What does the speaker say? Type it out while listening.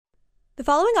The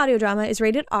following audio drama is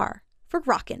rated R for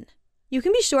Rockin'. You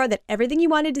can be sure that everything you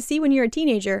wanted to see when you're a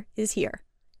teenager is here.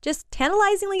 Just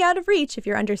tantalizingly out of reach if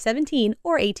you're under 17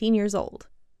 or 18 years old.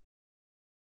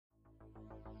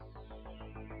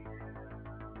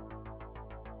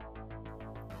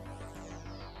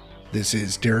 This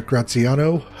is Derek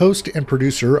Graziano, host and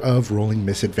producer of Rolling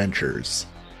Misadventures.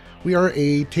 We are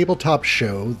a tabletop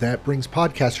show that brings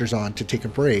podcasters on to take a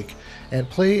break and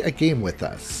play a game with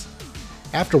us.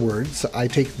 Afterwards, I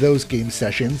take those game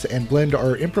sessions and blend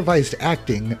our improvised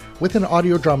acting with an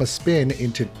audio drama spin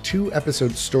into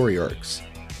 2-episode story arcs.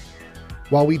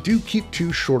 While we do keep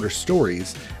 2 shorter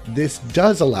stories, this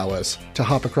does allow us to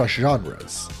hop across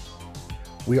genres.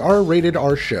 We are a rated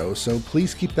R show, so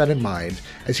please keep that in mind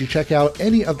as you check out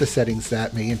any of the settings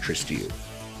that may interest you.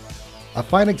 A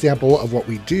fine example of what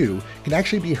we do can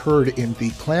actually be heard in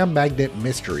the Clam Magnet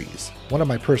Mysteries, one of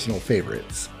my personal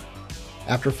favorites.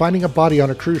 After finding a body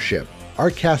on a cruise ship, our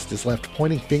cast is left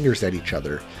pointing fingers at each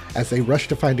other as they rush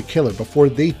to find a killer before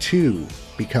they too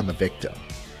become a victim.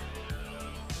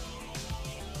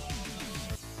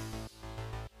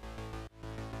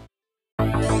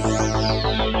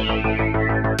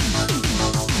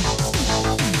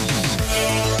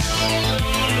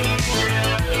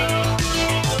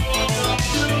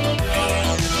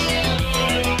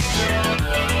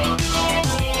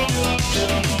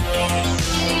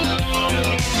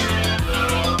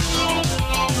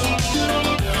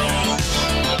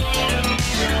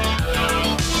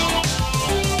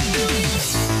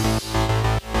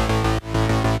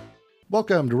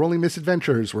 Welcome to Rolling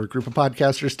Misadventures, where a group of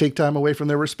podcasters take time away from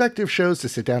their respective shows to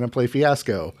sit down and play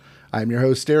Fiasco. I'm your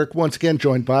host, Derek, once again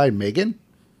joined by Megan.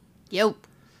 Yo.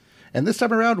 And this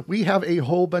time around, we have a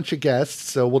whole bunch of guests,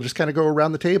 so we'll just kind of go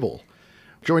around the table.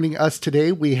 Joining us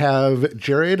today, we have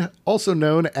Jared, also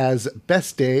known as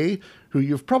Best Day, who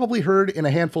you've probably heard in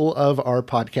a handful of our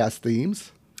podcast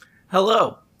themes.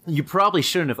 Hello. You probably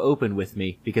shouldn't have opened with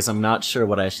me, because I'm not sure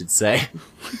what I should say.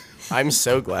 I'm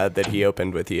so glad that he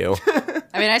opened with you.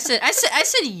 I mean, I said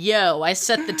yo. I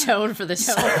set the tone for this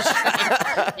whole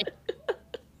show.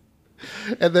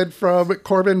 And then from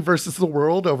Corbin versus the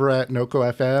World over at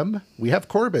NOCO FM, we have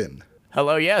Corbin.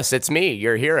 Hello, yes, it's me,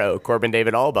 your hero, Corbin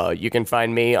David Alba. You can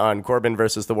find me on Corbin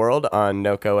versus the World on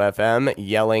NOCO FM,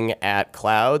 yelling at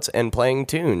clouds and playing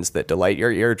tunes that delight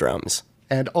your eardrums.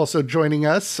 And also joining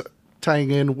us,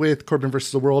 tying in with Corbin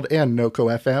versus the World and NOCO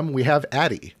FM, we have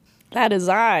Addie. That is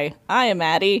I. I am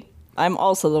Addie. I'm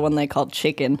also the one they call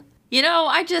Chicken. You know,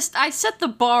 I set the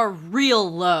bar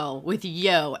real low with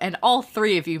yo, and all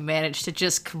 3 of you managed to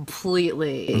just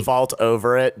completely vault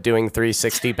over it, doing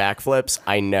 360 backflips.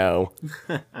 I know.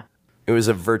 It was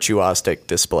a virtuosic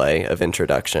display of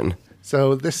introduction.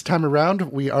 So this time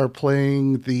around, we are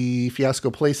playing the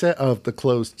Fiasco playset of The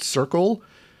Closed Circle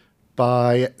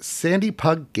by Sandy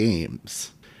Pug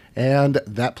Games. And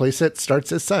that playset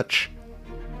starts as such.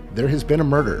 There has been a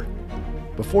murder.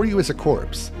 Before you is a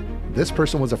corpse. This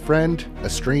person was a friend, a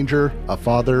stranger, a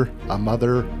father, a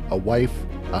mother, a wife,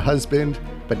 a husband,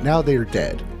 but now they are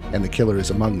dead, and the killer is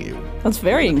among you. That's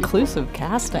very inclusive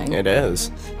casting. It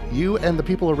is. You and the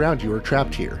people around you are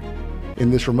trapped here,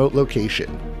 in this remote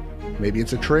location. Maybe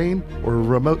it's a train or a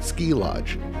remote ski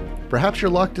lodge. Perhaps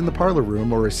you're locked in the parlor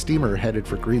room or a steamer headed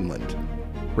for Greenland.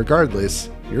 Regardless,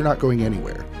 you're not going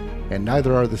anywhere, and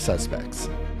neither are the suspects.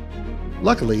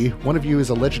 Luckily, one of you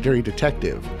is a legendary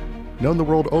detective, known the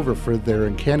world over for their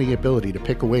uncanny ability to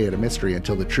pick away at a mystery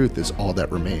until the truth is all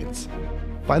that remains.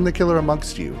 Find the killer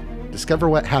amongst you, discover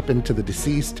what happened to the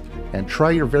deceased, and try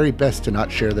your very best to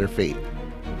not share their fate.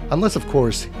 Unless, of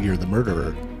course, you're the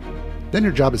murderer. Then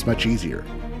your job is much easier.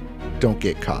 Don't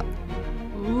get caught.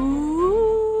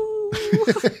 Ooh.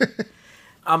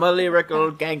 I'm a lyrical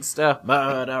gangster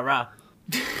murderer.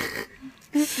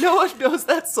 No one knows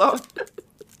that song.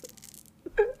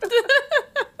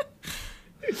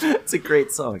 It's a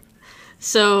great song.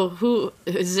 So,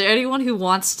 is there anyone who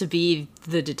wants to be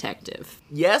the detective?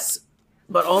 Yes,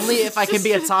 but only if I can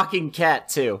be a talking cat,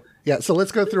 too. Yeah, so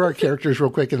let's go through our characters real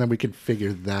quick, and then we can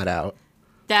figure that out.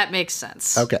 That makes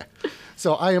sense. Okay.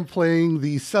 So I am playing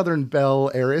the Southern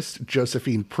Belle heiress,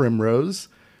 Josephine Primrose,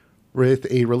 with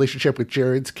a relationship with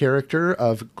Jared's character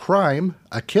of crime,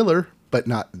 a killer, but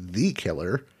not the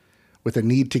killer, with a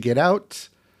need to get out,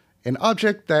 an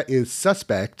object that is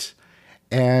suspect,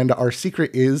 and our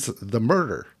secret is the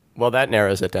murder. Well, that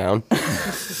narrows it down.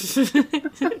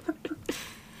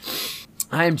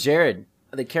 I am Jared.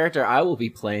 The character I will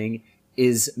be playing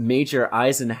is Major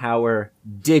Eisenhower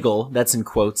Diggle, that's in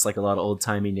quotes like a lot of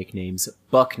old-timey nicknames,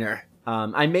 Buckner.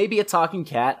 I may be a talking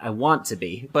cat, I want to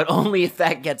be, but only if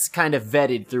that gets kind of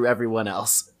vetted through everyone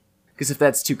else. Because if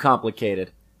that's too complicated,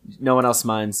 no one else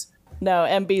minds. No,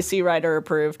 NBC writer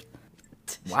approved.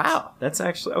 Wow, that's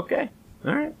actually okay.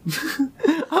 All right.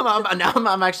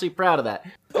 I'm actually proud of that.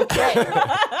 Okay.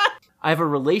 I have a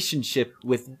relationship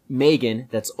with Megan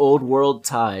that's old world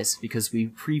ties because we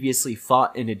previously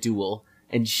fought in a duel,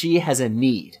 and she has a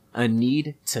need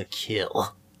to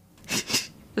kill.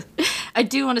 I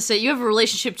do want to say, you have a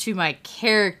relationship to my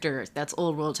character that's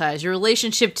old world ties. Your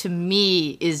relationship to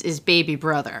me is baby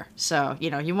brother. So,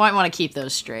 you might want to keep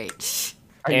those straight.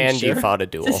 And you fought a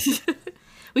duel.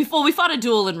 We fought a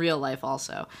duel in real life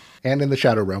also. And in the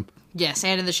Shadow Realm. Yes,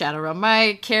 and in the Shadow Realm.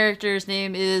 My character's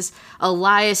name is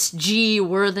Elias G.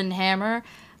 Worthenhammer,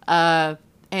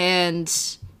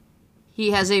 and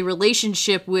he has a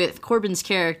relationship with Corbin's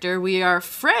character. We are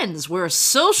friends. We're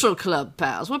social club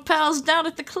pals. We're pals down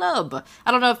at the club.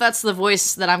 I don't know if that's the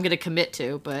voice that I'm going to commit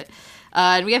to, but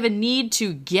and we have a need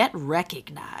to get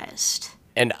recognized.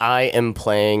 And I am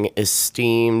playing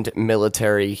esteemed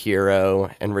military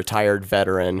hero and retired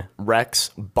veteran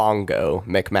Rex Bongo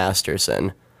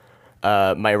McMasterson.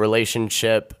 My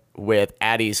relationship with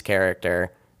Addie's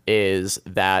character is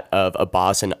that of a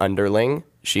boss and underling.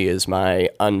 She is my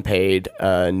unpaid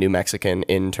New Mexican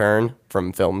intern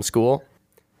from film school.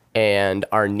 And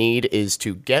our need is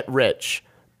to get rich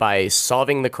by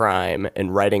solving the crime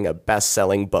and writing a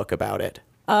best-selling book about it.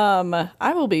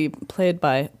 I will be played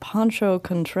by Pancho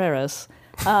Contreras.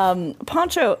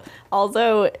 Pancho,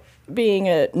 although being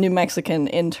a New Mexican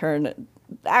intern,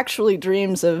 actually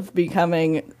dreams of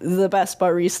becoming the best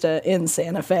barista in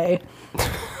Santa Fe.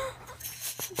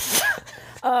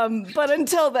 But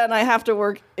until then, I have to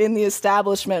work in the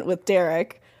establishment with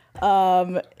Derek.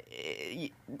 Sometimes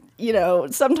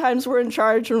we're in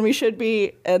charge when we should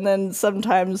be, and then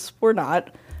sometimes we're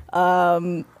not.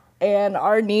 And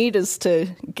our need is to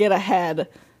get ahead.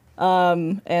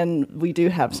 And we do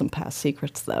have some past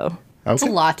secrets, though. Okay. It's a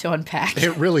lot to unpack.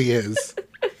 It really is.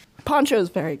 Poncho's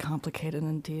very complicated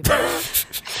and deep.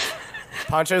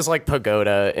 Poncho's like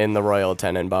Pagoda in the Royal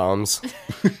Tenenbaums.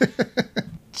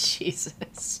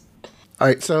 Jesus. All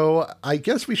right, so I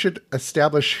guess we should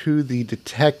establish who the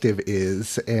detective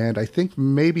is, and I think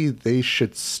maybe they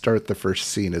should start the first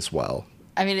scene as well.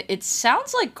 I mean, it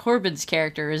sounds like Corbin's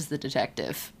character is the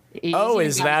detective.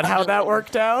 Is that how that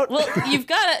worked out? Well, you've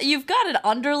got an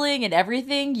underling and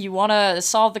everything. You want to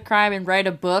solve the crime and write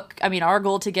a book. I mean, our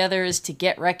goal together is to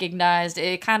get recognized.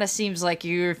 It kind of seems like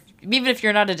even if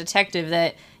you're not a detective,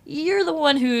 that you're the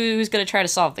one who's going to try to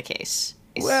solve the case.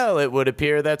 Well, it would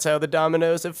appear that's how the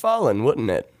dominoes have fallen, wouldn't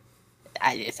it?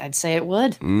 I'd say it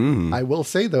would. I will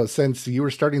say, though, since you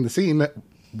were starting the scene,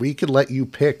 we could let you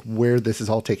pick where this is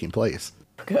all taking place.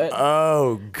 Good.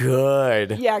 Oh,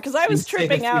 good. Yeah, because I was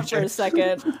tripping out for a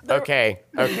second. Okay,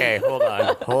 hold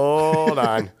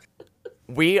on.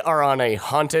 We are on a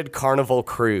haunted carnival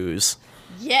cruise.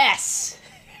 Yes.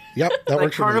 Yep, that Like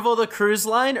works for me. Carnival the cruise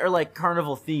line, or like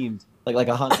Carnival themed? Like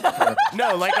a haunted carnival.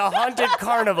 No, like a haunted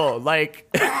carnival. Like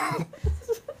a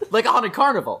haunted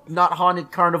carnival, not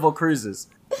haunted carnival cruises.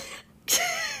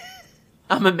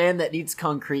 I'm a man that needs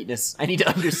concreteness. I need to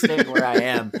understand where I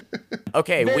am.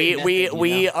 Okay,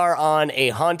 we are on a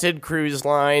haunted cruise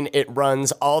line. It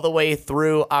runs all the way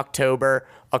through October.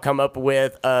 I'll come up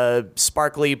with a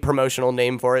sparkly promotional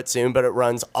name for it soon, but it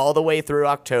runs all the way through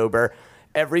October.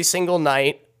 Every single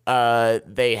night,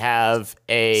 they have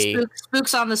a...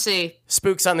 Spooks on the Sea.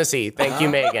 Spooks on the Sea. Thank you,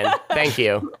 Megan. Thank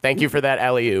you for that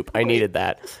alley-oop. I needed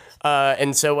that.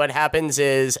 And so what happens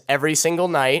is every single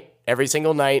night,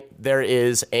 there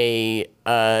is a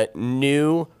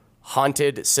new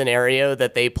haunted scenario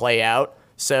that they play out.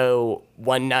 So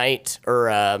one night,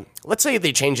 or let's say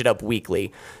they change it up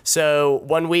weekly. So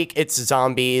 1 week it's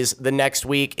zombies. The next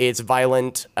week it's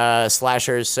violent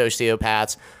slashers,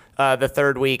 sociopaths. The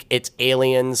third week it's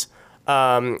aliens.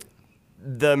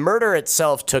 The murder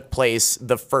itself took place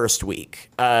the first week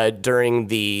during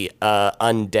the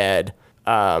undead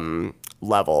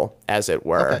level, as it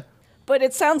were. Okay. But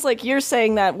it sounds like you're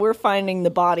saying that we're finding the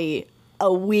body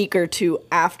a week or two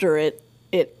after it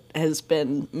has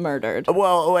been murdered.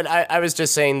 Well, I was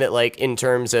just saying that, like, in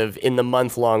terms of in the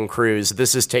month-long cruise,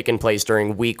 this has taken place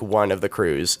during week 1 of the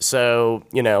cruise. So,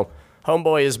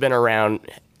 Homeboy has been around.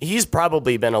 He's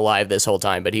probably been alive this whole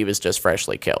time, but he was just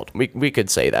freshly killed. We could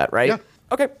say that, right? Yeah.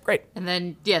 Okay, great. And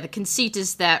then, the conceit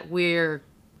is that we're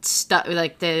stuck,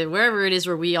 wherever it is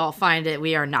where we all find it,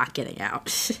 we are not getting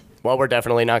out. Well, we're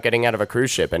definitely not getting out of a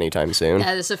cruise ship anytime soon.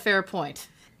 That is a fair point.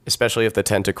 Especially if the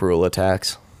tentacruel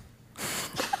attacks.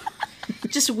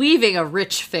 Just weaving a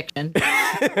rich fiction.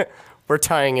 We're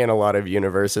tying in a lot of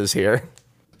universes here.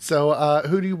 So,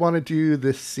 who do you want to do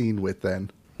this scene with,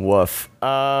 then? Woof.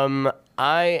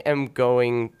 I am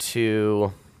going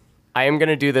to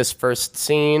do this first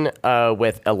scene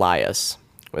with Elias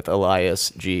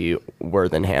G.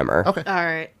 Worthenhammer. Okay. All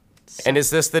right. And is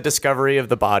this the discovery of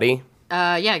the body?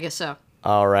 Yeah, I guess so.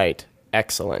 All right.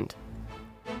 Excellent.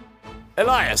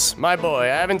 Elias, my boy, I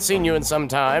haven't seen you in some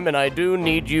time, and I do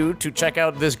need you to check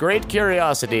out this great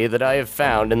curiosity that I have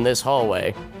found in this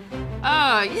hallway.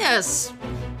 Ah, yes.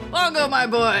 Bongo, my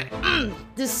boy.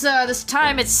 This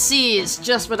time at sea is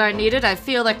just what I needed. I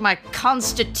feel like my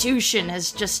constitution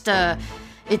has just,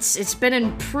 it's been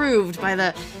improved by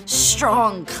the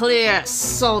strong, clear,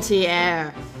 salty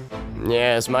air.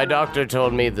 Yes, my doctor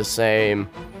told me the same.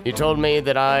 He told me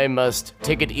that I must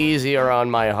take it easier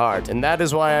on my heart, and that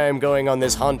is why I am going on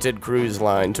this haunted cruise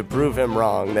line, to prove him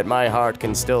wrong, that my heart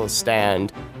can still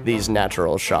stand these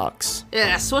natural shocks.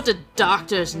 Yes, what do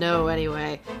doctors know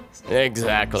anyway?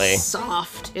 Exactly.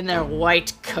 Soft in their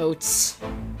white coats.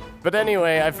 But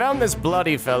anyway, I found this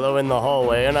bloody fellow in the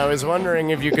hallway, and I was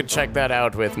wondering if you could check that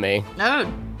out with me.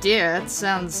 Oh dear, that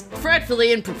sounds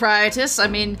frightfully improprietous. I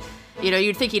mean, you know,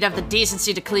 you'd think he'd have the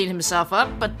decency to clean himself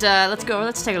up, but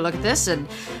let's take a look at this, and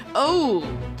oh,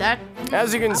 that...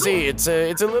 As you can see, it's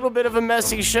a little bit of a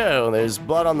messy show. There's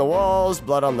blood on the walls,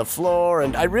 blood on the floor,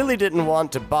 and I really didn't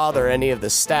want to bother any of the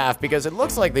staff because it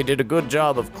looks like they did a good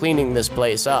job of cleaning this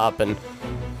place up, and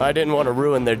I didn't want to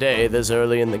ruin their day this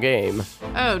early in the game.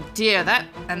 Oh dear, that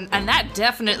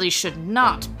definitely should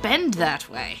not bend that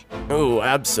way. Oh,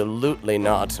 absolutely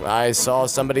not. I saw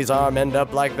somebody's arm end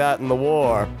up like that in the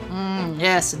war.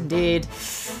 Yes, indeed.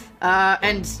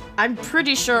 And I'm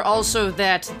pretty sure also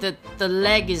that the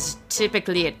leg is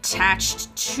typically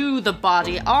attached to the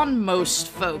body on most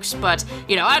folks, but,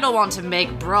 you know, I don't want to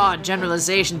make broad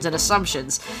generalizations and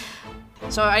assumptions.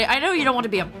 So I know you don't want to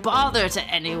be a bother to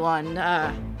anyone,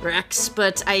 Rex,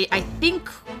 but I think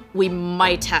we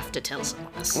might have to tell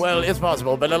someone this. Well, it's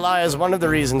possible, but Elias, one of the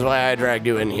reasons why I dragged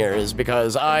you in here is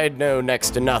because I know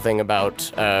next to nothing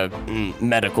about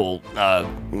medical,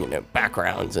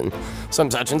 backgrounds and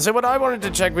some such. And so what I wanted to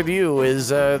check with you is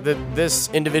that this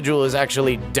individual is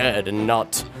actually dead and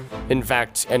not, in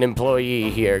fact, an employee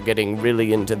here getting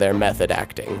really into their method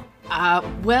acting.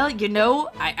 Well, you know,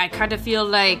 I kind of feel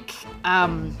like,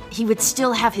 he would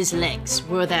still have his legs,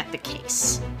 were that the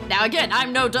case. Now, again,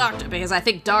 I'm no doctor, because I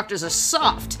think doctors are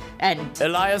soft, and...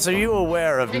 Elias, are you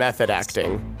aware of method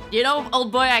acting? You know,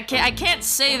 old boy, I can't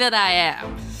say that I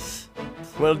am.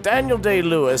 Well, Daniel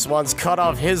Day-Lewis once cut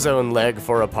off his own leg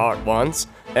for a part once,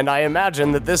 and I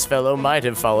imagine that this fellow might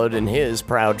have followed in his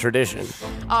proud tradition.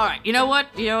 Alright, you know what?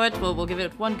 We'll give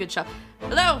it one good shot.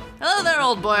 Hello there,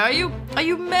 old boy, are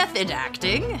you method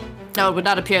acting? No, it would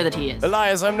not appear that he is.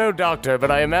 Elias, I'm no doctor,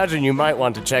 but I imagine you might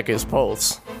want to check his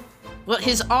pulse. Well,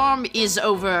 his arm is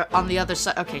over on the other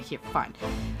side. Okay, here, fine.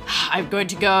 I'm going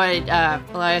to go,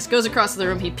 Elias goes across the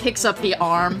room, he picks up the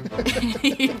arm, and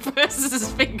he presses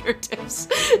his fingertips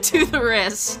to the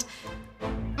wrist.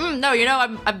 No, you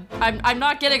know, I'm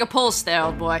not getting a pulse there,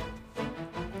 old boy.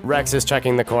 Rex is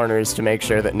checking the corners to make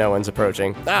sure that no one's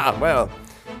approaching. Well,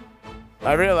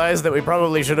 I realized that we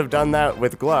probably should have done that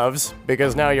with gloves,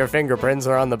 because now your fingerprints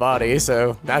are on the body,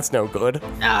 so that's no good.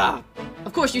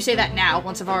 Of course you say that now,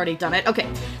 once I've already done it. Okay,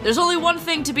 there's only one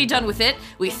thing to be done with it.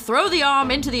 We throw the arm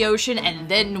into the ocean, and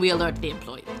then we alert the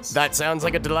employees. That sounds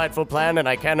like a delightful plan, and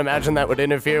I can't imagine that would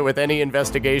interfere with any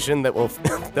investigation that will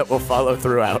that will follow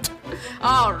throughout.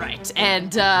 All right,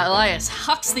 and Elias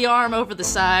hucks the arm over the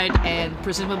side, and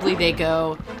presumably they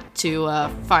go to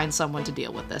find someone to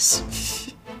deal with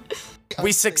this.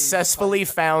 We successfully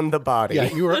found the body.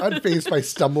 Yeah, you were unfazed by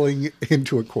stumbling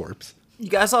into a corpse. You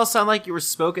guys all sound like you were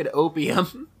smoking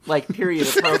opium, like period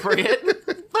appropriate.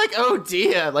 Like, oh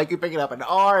dear, like you're picking up an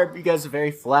arm. You guys are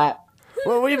very flat.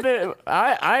 Well,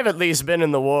 I've at least been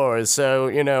in the wars, so,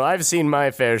 you know, I've seen my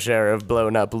fair share of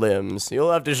blown up limbs.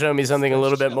 You'll have to show me something a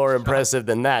little bit more impressive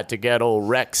than that to get old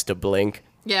Rex to blink.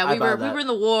 Yeah, we were in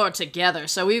the war together,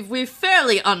 so we're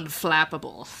fairly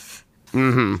unflappable.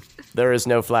 There is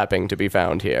no flapping to be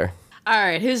found here. All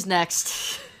right, who's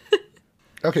next?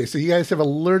 Okay, so you guys have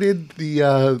alerted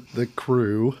the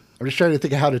crew. I'm just trying to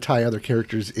think of how to tie other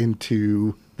characters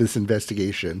into this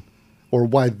investigation, or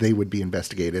why they would be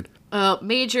investigated.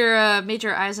 Major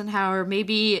Eisenhower,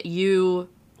 maybe you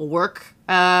work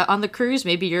on the cruise.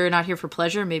 Maybe you're not here for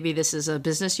pleasure. Maybe this is a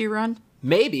business you run.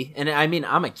 Maybe, and I mean,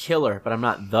 I'm a killer, but I'm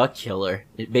not the killer.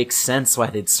 It makes sense why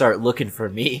they'd start looking for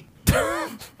me.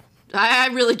 I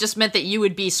really just meant that you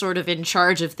would be sort of in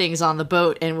charge of things on the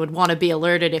boat and would want to be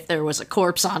alerted if there was a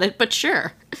corpse on it, but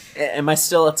sure. Am I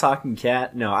still a talking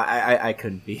cat? No, I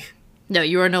couldn't be. No,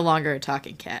 you are no longer a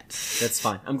talking cat. That's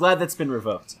fine. I'm glad that's been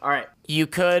revoked. All right.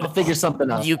 I'll figure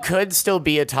something out. You could still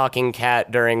be a talking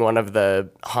cat during one of the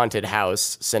haunted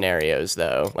house scenarios,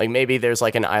 though. Like, maybe there's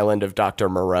like an Island of Dr.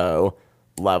 Moreau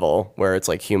level where it's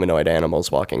like humanoid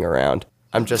animals walking around.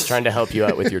 I'm just trying to help you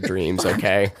out with your dreams,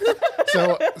 okay?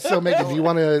 So Megan, do you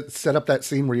want to set up that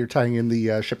scene where you're tying in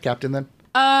the ship captain then?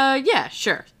 Yeah,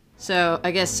 sure. So I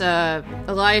guess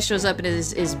Elias shows up and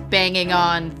is banging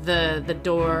on the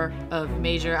door of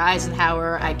Major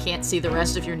Eisenhower. I can't see the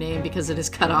rest of your name because it is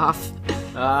cut off.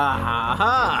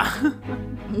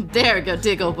 There we go,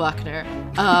 Diggle Buckner.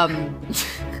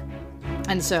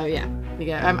 And so yeah,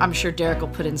 I'm sure Derek will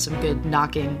put in some good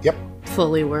knocking. Yep.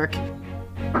 Foley work.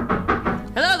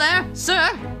 Hello there, sir.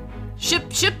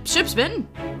 Shipsman.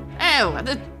 Oh,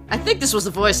 I think this was the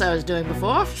voice I was doing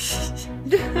before.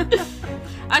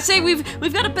 I say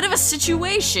we've got a bit of a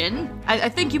situation. I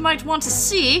think you might want to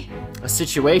see. A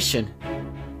situation?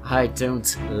 I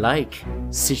don't like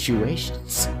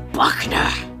situations. Buckner,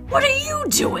 what are you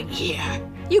doing here?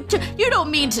 You don't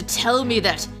mean to tell me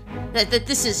that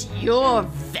this is your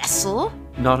vessel?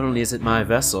 Not only is it my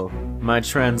vessel, my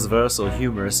transversal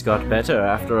humerus got better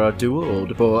after our duel,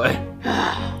 old boy.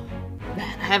 Man,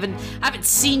 I haven't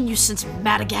seen you since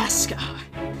Madagascar.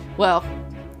 Well,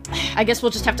 I guess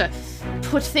we'll just have to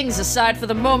put things aside for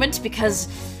the moment because,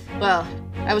 well,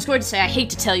 I was going to say I hate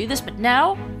to tell you this, but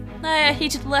now I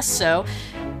hate it less so.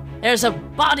 There's a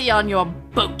body on your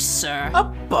boat, sir. A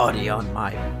body on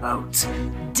my boat?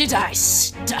 Did I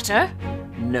stutter?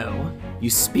 No, you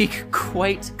speak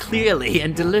quite clearly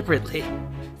and deliberately.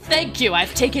 Thank you,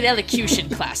 I've taken elocution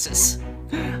classes.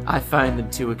 I find them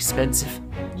too expensive.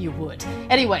 You would.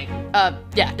 Anyway,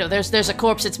 yeah, no, there's a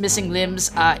corpse that's missing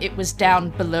limbs. It was down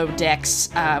below decks.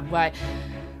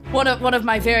 One of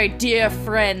my very dear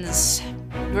friends,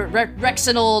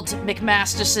 Rexinold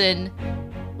McMasterson,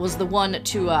 was the one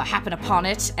to happen upon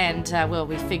it, and well,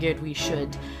 we figured we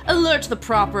should alert the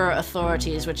proper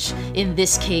authorities, which in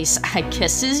this case, I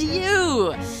guess, is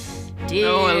you, dear.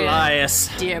 Oh, Elias.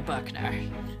 Dear Buckner.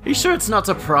 Are you sure it's not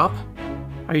a prop?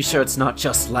 Are you sure it's not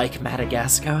just like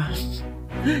Madagascar?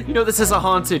 You know, this is a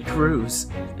haunted cruise.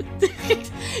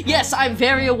 Yes, I'm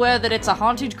very aware that it's a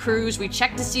haunted cruise. We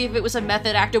checked to see if it was a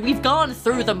method actor. We've gone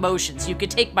through the motions. You could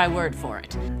take my word for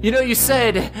it. You know, you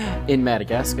said, in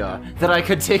Madagascar, that I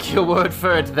could take your word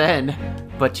for it then.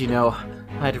 But you know,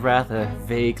 I'd rather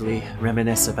vaguely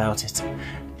reminisce about it.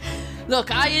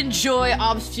 Look, I enjoy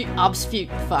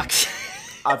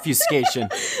Obfuscation.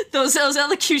 Those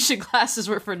elocution classes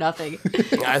were for nothing.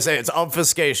 I say it's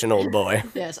obfuscation, old boy.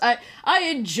 Yes, I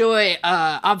enjoy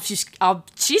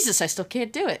Jesus, I still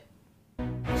can't do it.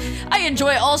 I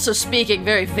enjoy also speaking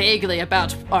very vaguely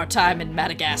about our time in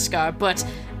Madagascar, but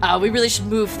we really should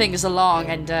move things along,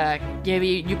 and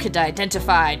maybe you could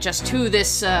identify just who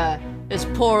this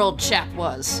poor old chap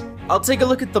was. I'll take a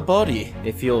look at the body,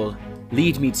 if you'll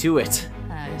lead me to it.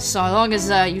 So long as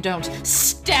you don't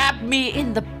stab me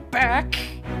in the back.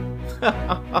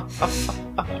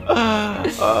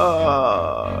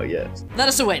 Oh, yes. Let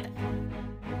us away then.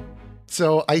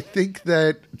 So I think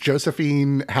that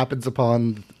Josephine happens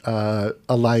upon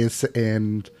Elias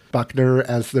and Buckner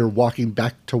as they're walking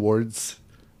back towards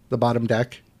the bottom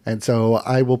deck. And so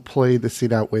I will play the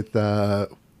scene out with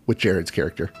Jared's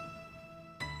character.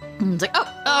 It's like,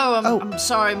 I'm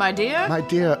sorry, my dear. My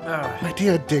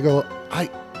dear Diggle,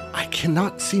 I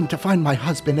cannot seem to find my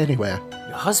husband anywhere.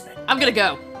 Your husband? I'm gonna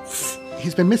go.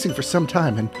 He's been missing for some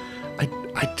time, and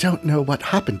I don't know what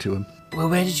happened to him. Well,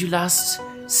 where did you last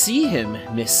see him,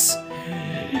 Miss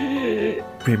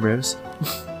Primrose?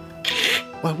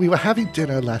 Well, we were having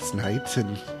dinner last night,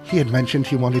 and he had mentioned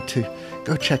he wanted to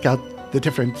go check out the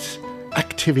different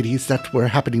activities that were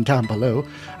happening down below.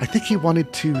 I think he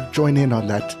wanted to join in on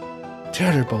that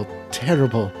terrible,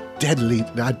 deadly,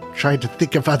 I tried to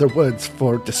think of other words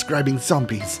for describing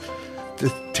zombies,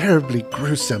 the terribly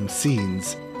gruesome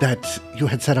scenes that you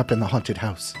had set up in the haunted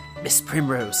house. Miss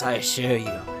Primrose, I assure you,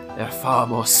 there are far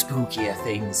more spookier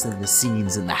things than the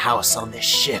scenes in the house on this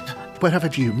ship. Whatever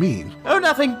do you mean? Oh,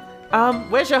 nothing.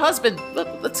 Where's your husband?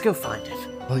 Let's go find him.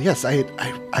 Well, yes,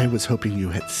 I was hoping you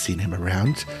had seen him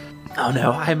around. Oh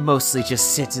no, I mostly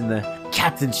just sit in the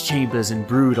captain's chambers and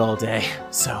brood all day,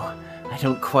 so I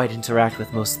don't quite interact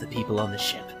with most of the people on the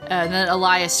ship. And then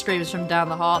Elias screams from down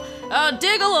the hall, "Oh,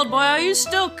 Diggle, old boy, are you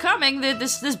still coming?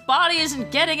 This body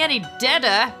isn't getting any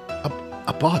deader."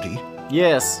 A body?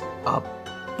 Yes, a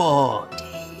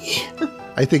body.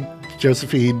 I think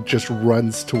Josephine just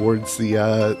runs towards the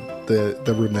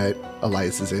room that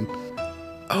Elias is in.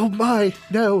 Oh my,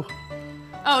 no.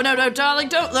 Oh, no, darling,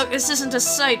 don't look. This isn't a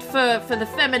sight for the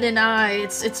feminine eye.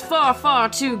 It's far, far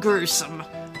too gruesome.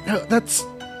 No, that's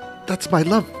my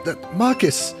love,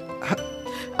 Marcus.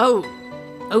 Oh,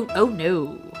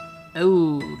 no.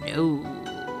 Oh, no.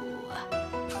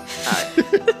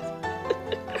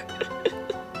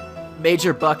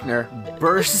 Major Buckner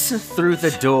bursts through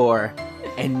the door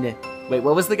and... Wait,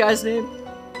 what was the guy's name?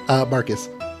 Marcus.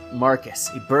 Marcus.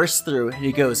 He bursts through and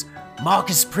he goes,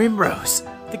 Marcus Primrose,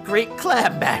 the great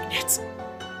clam magnet.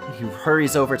 And he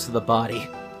hurries over to the body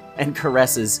and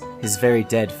caresses his very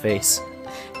dead face.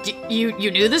 You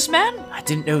knew this man? I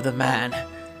didn't know the man.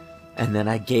 And then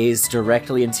I gazed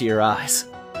directly into your eyes.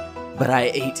 But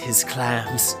I ate his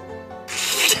clams.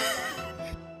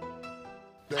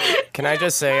 Can I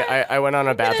just say, I went on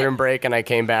a bathroom break and I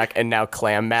came back and now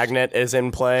Clam Magnet is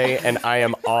in play and I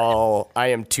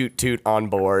am toot on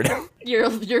board. Your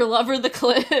lover,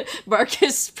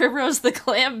 Marcus Primrose, the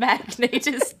clam magnate,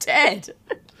 is dead.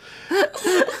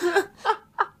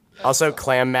 Also,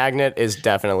 Clam Magnet is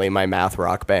definitely my math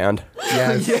rock band.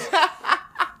 Yes.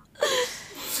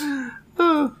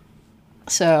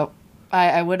 So,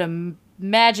 I would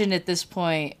imagine at this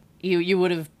point, you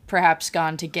would have perhaps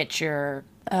gone to get your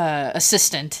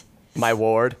assistant. My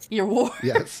ward. Your ward.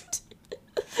 Yes.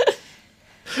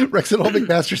 Reginald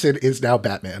McMasterson is now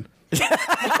Batman.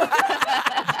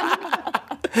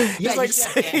 He's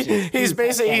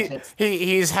basically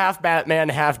he's half Batman,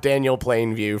 half Daniel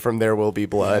Plainview from There Will Be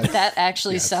Blood. That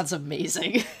actually sounds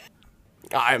amazing.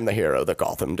 I am the hero that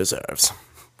Gotham deserves.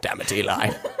 Damn it,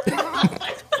 Eli.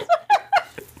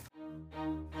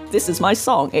 This is my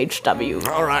song, HW.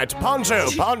 All right,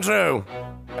 Poncho,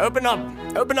 open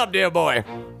up, dear boy.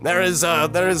 There is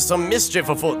some mischief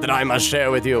afoot that I must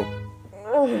share with you.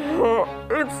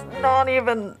 It's not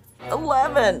even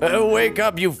 11. Wake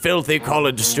up, you filthy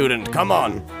college student. Come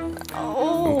on.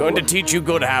 I'm going to teach you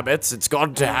good habits. It's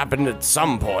got to happen at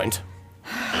some point.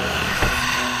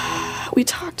 We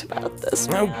talked about this.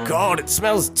 Oh, God, it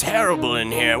smells terrible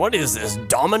in here. What is this,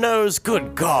 Domino's?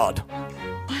 Good God.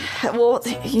 Well,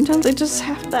 they just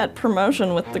have that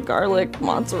promotion with the garlic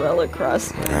mozzarella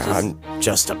crust. I'm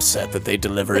just upset that they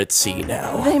deliver at sea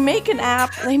now. They make an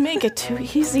app. They make it too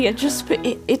easy. It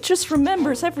just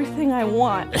remembers everything I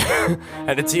want.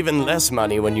 And it's even less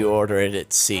money when you order it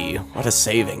at sea. What a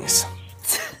savings.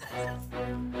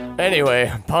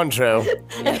 Anyway, Poncho,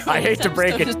 I hate to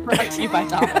break it. Just brought to you by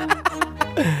Tom.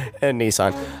 And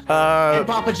Nissan. And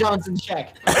Papa John's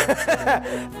check.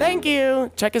 Thank you.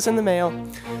 Check is in the mail.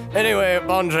 Anyway,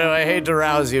 Poncho, I hate to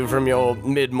rouse you from your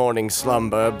mid-morning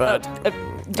slumber, but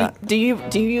Do you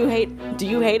hate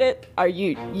it?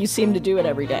 You seem to do it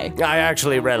every day. I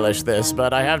actually relish this,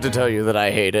 but I have to tell you that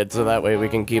I hate it, so that way we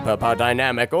can keep up our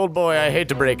dynamic. Old boy, I hate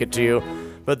to break it to you,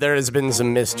 but there has been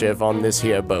some mischief on this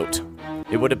here boat.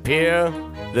 It would appear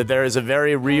that there is a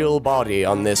very real body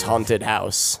on this haunted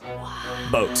house.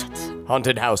 Boat.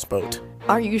 Haunted house boat.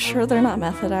 Are you sure they're not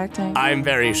method acting? I'm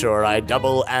very sure. I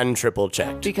double and triple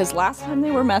checked. Because last time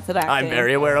they were method acting. I'm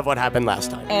very aware of what happened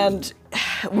last time. And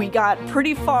we got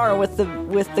pretty far with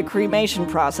the cremation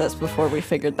process before we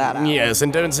figured that out. Yes,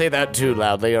 and don't say that too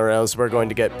loudly or else we're going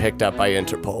to get picked up by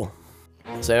Interpol.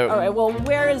 So, all right, well,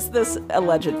 where is this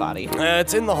alleged body?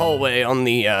 It's in the hallway on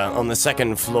the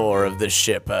second floor of the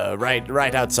ship,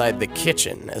 right outside the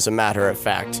kitchen, as a matter of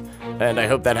fact. And I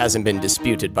hope that hasn't been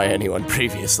disputed by anyone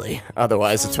previously.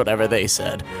 Otherwise, it's whatever they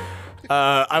said.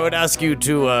 I would ask you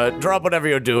to drop whatever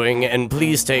you're doing and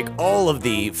please take all of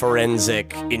the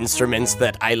forensic instruments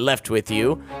that I left with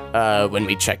you when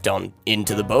we checked on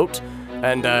into the boat.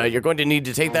 And you're going to need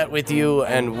to take that with you,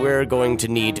 and we're going to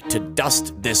need to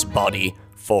dust this body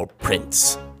for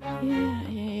prints.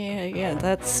 Yeah,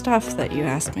 that stuff that you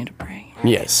asked me to bring.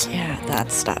 Yes. Yeah,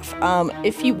 that stuff.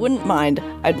 If you wouldn't mind,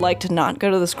 I'd like to not go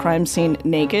to this crime scene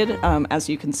naked. As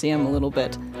you can see, I'm a little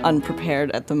bit unprepared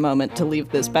at the moment to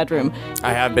leave this bedroom.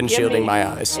 I have been shielding my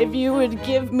eyes. If you would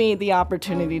give me the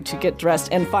opportunity to get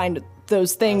dressed and find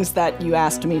those things that you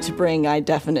asked me to bring, I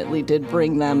definitely did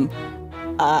bring them.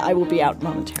 I will be out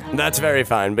momentarily. That's very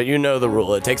fine, but you know the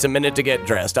rule. It takes a minute to get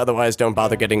dressed, otherwise don't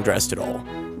bother getting dressed at all.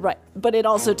 Right, but it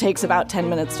also takes about 10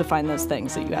 minutes to find those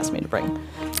things that you asked me to bring.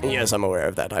 Yes, I'm aware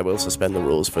of that. I will suspend the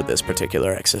rules for this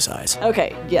particular exercise.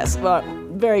 Okay, yes, well,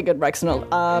 very good, Rexinald.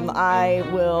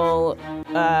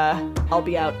 I'll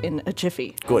be out in a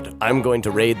jiffy. Good. I'm going to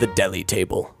raid the deli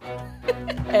table.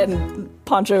 And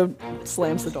Poncho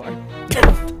slams the door.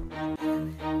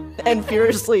 And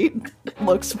furiously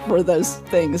looks for those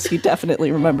things he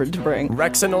definitely remembered to bring.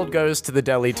 Rexinold goes to the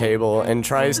deli table and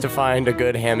tries to find a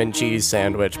good ham and cheese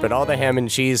sandwich, but all the ham and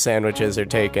cheese sandwiches are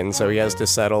taken, so he has to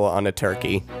settle on a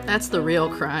turkey. That's the real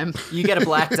crime. You get a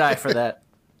black die for that.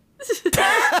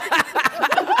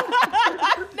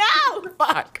 No!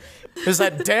 Fuck! There's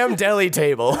that damn deli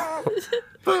table.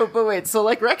 But wait, so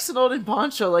like Rexinold and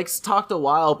Poncho like talked a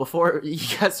while before you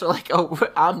guys are like, oh,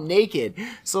 I'm naked.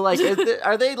 So like,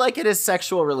 are they like in a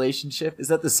sexual relationship? Is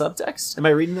that the subtext? Am I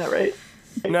reading that right?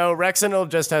 No, Rexinold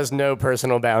just has no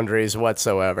personal boundaries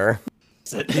whatsoever.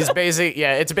 He's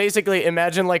it's basically,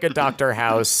 imagine like a Dr.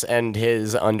 House and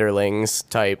his underlings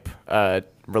type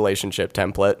relationship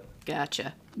template.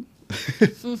 Gotcha.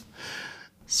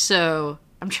 So,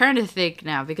 I'm trying to think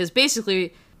now, because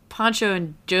basically Poncho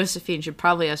and Josephine should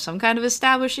probably have some kind of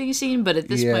establishing scene, but at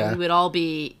this point we would all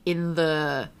be in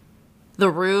the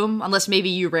room, unless maybe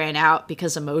you ran out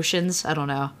because emotions. I don't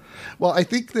know. Well, I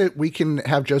think that we can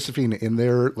have Josephine in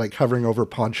there, like hovering over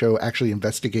Poncho, actually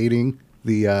investigating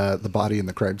the body in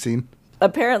the crime scene.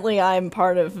 Apparently, I'm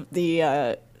part of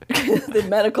the the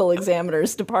medical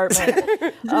examiner's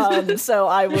department, so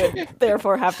I would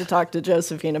therefore have to talk to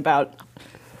Josephine about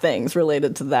things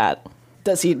related to that.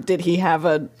 Did he have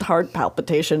a heart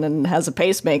palpitation and has a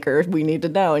pacemaker? We need to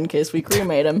know in case we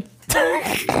cremate him.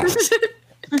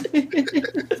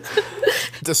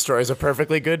 Destroys a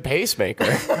perfectly good pacemaker.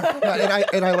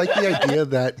 and I like the idea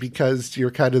that because you're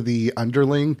kind of the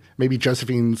underling, maybe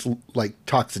Josephine's like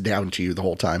talks down to you the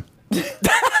whole time.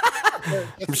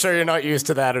 I'm sure you're not used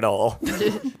to that at all.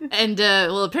 And,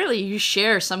 well, apparently you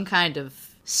share some kind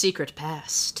of secret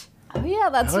past. Oh, yeah,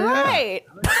 that's right.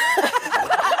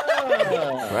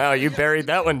 Wow, you buried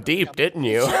that one deep, didn't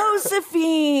you?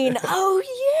 Josephine! Oh,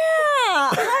 yeah!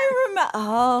 I remember.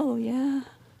 Oh, yeah.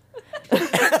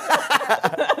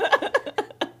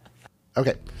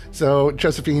 Okay, so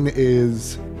Josephine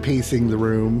is pacing the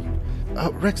room.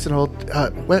 Rexinold,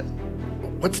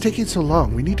 what's taking so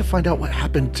long? We need to find out what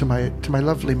happened to my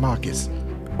lovely Marcus.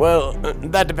 Well,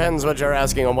 that depends what you're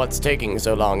asking on what's taking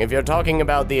so long. If you're talking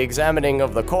about the examining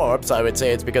of the corpse, I would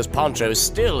say it's because Poncho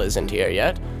still isn't here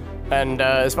yet. And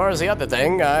as far as the other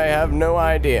thing, I have no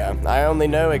idea. I only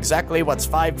know exactly what's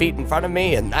 5 feet in front of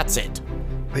me, and that's it.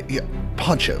 Yeah,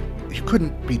 Poncho, you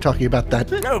couldn't be talking about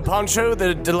that. Oh, Poncho,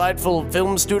 the delightful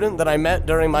film student that I met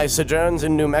during my sojourns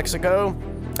in New Mexico?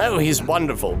 Oh, he's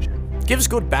wonderful. Gives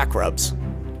good back rubs.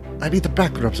 I mean, the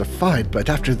back rubs are fine, but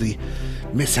after the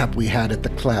mishap we had at the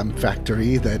clam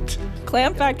factory that...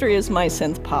 Clam Factory is my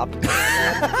synth pop.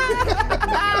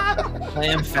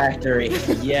 Clam Factory,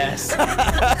 yes.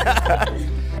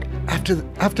 After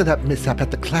that mishap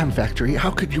at the clam factory,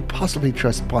 how could you possibly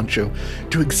trust Poncho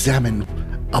to examine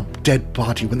a dead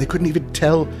body when they couldn't even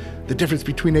tell the difference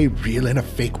between a real and a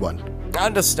fake one?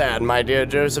 Understand, my dear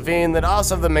Josephine, that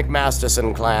us of the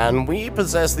McMasterson clan, we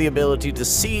possess the ability to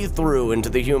see through into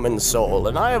the human soul,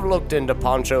 and I have looked into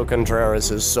Poncho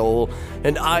Contreras' soul,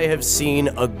 and I have seen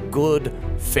a good,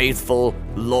 faithful,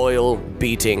 loyal,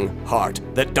 beating heart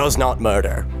that does not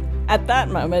murder. At that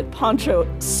moment, Poncho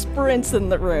sprints in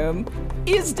the room,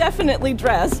 is definitely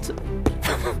dressed,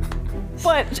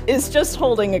 but is just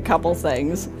holding a couple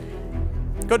things.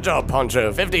 Good job,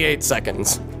 Poncho. 58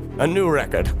 seconds. A new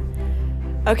record.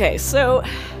 Okay, so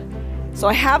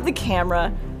I have the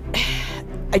camera.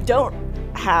 I don't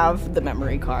have the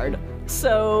memory card.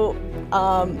 So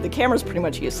the camera's pretty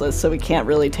much useless, so we can't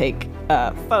really take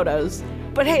photos.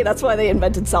 But hey, that's why they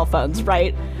invented cell phones,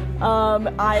 right?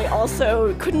 I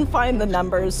also couldn't find the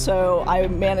numbers, so I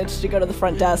managed to go to the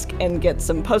front desk and get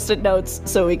some Post-it notes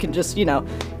so we can just,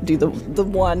 do the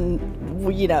one,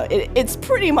 it's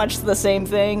pretty much the same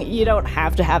thing. You don't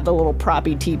have to have the little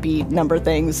proppy teepee number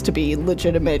things to be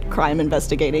legitimate crime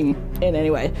investigating in any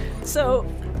way. So,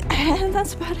 and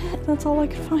that's about it. That's all I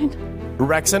could find.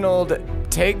 Rexinold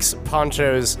takes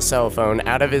Poncho's cell phone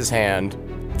out of his hand,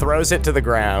 throws it to the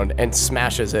ground, and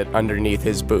smashes it underneath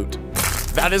his boot.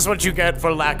 That is what you get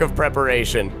for lack of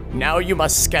preparation. Now you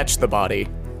must sketch the body.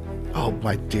 Oh,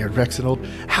 my dear Rexinold,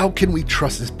 how can we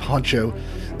trust this Poncho?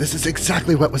 This is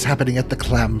exactly what was happening at the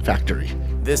clam factory.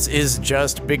 This is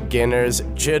just beginner's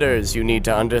jitters. You need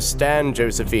to understand,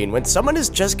 Josephine. When someone is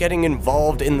just getting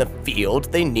involved in the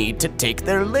field, they need to take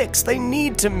their licks. They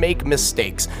need to make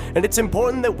mistakes. And it's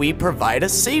important that we provide a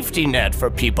safety net for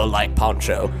people like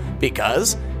Poncho.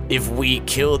 Because if we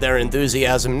kill their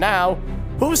enthusiasm now,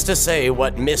 who's to say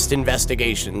what missed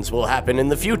investigations will happen in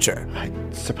the future? I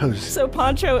suppose. So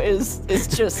Poncho is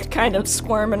just kind of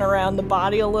squirming around the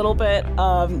body a little bit,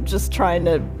 just trying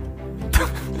to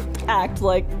act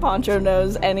like Poncho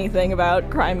knows anything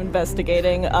about crime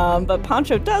investigating. But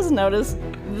Poncho does notice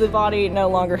the body no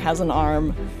longer has an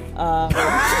arm.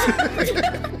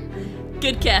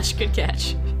 Good catch, good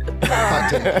catch.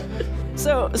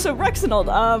 So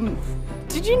Rexinold,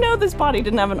 did you know this body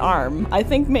didn't have an arm? I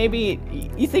think maybe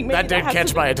you think maybe That did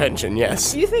catch my attention,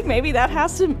 yes. You think maybe that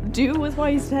has to do with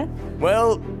why he's dead?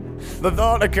 Well, the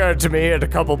thought occurred to me at a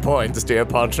couple points, dear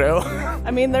Poncho.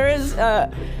 I mean, there is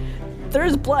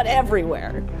blood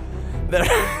everywhere.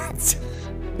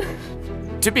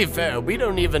 To be fair, we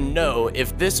don't even know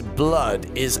if this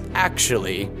blood is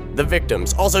actually the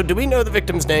victim's. Also, do we know the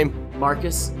victim's name?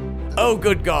 Marcus? Oh,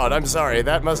 good God, I'm sorry.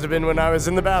 That must have been when I was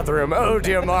in the bathroom. Oh,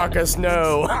 dear Marcus,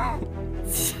 no.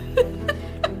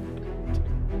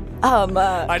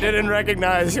 I didn't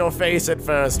recognize your face at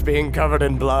first, being covered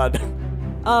in blood.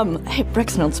 Hey,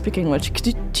 Rexinold, speaking of which,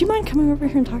 do you mind coming over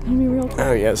here and talking to me real quick?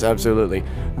 Oh, yes, absolutely.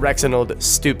 Rexinold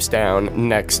stoops down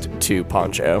next to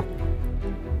Poncho.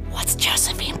 What's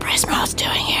Josephine Prismos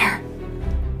doing here?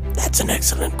 That's an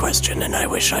excellent question, and I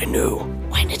wish I knew.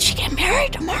 When did she get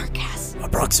married to Marcus?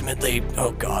 Approximately,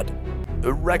 oh God.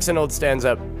 Rexinold stands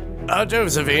up.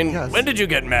 Josephine, Yes. when did you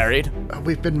get married?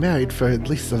 We've been married for at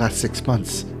least the last 6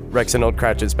 months. Rexinold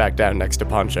crouches back down next to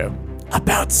Poncho.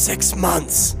 About 6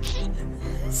 months.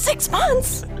 6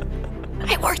 months?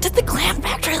 I worked at the clam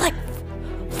factory like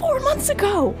 4 months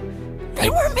ago. They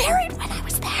were married when I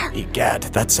was there. Egad,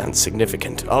 that sounds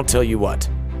significant. I'll tell you what.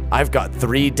 I've got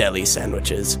 3 deli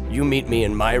sandwiches. You meet me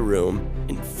in my room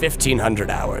in 1,500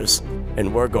 hours,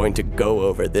 and we're going to go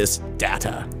over this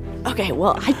data. Okay,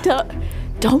 well,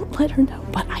 don't let her know,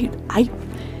 but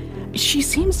she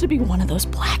seems to be one of those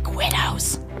black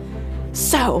widows.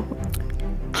 So,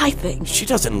 I think... She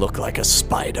doesn't look like a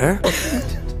spider.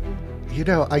 You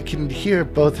know, I can hear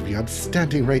both of you. I'm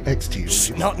standing right next to you.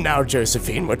 Not now,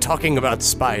 Josephine. We're talking about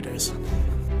spiders.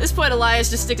 At this point, Elias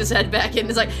just sticks his head back in and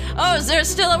is like, oh,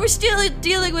 are we still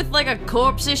dealing with like a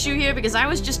corpse issue here? Because I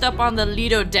was just up on the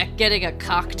Lido deck getting a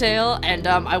cocktail, and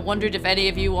I wondered if any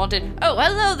of you wanted... Oh,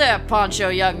 hello there, Poncho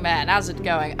young man. How's it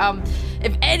going?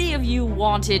 If any of you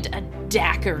wanted a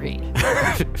daiquiri.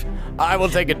 I will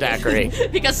take a daiquiri.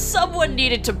 Because someone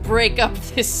needed to break up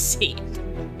this scene.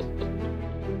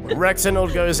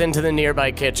 Rexinold goes into the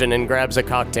nearby kitchen and grabs a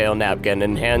cocktail napkin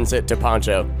and hands it to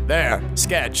Poncho. There,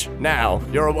 sketch, now.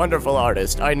 You're a wonderful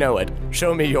artist, I know it.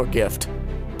 Show me your gift.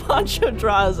 Poncho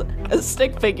draws a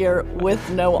stick figure with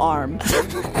no arm.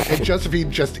 And Josephine,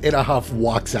 just in a huff,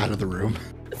 walks out of the room.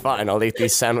 Fine, I'll eat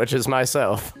these sandwiches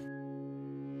myself.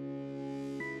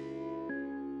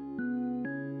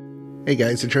 Hey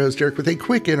guys, it's your host Derek with a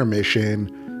quick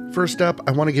intermission. First up,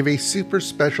 I want to give a super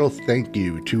special thank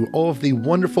you to all of the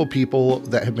wonderful people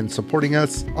that have been supporting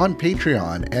us on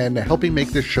Patreon and helping make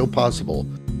this show possible.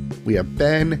 We have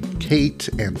Ben, Kate,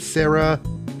 and Sarah.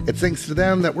 It's thanks to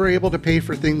them that we're able to pay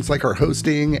for things like our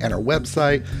hosting and our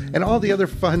website and all the other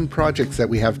fun projects that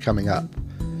we have coming up.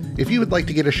 If you would like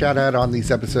to get a shout out on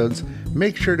these episodes,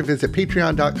 make sure to visit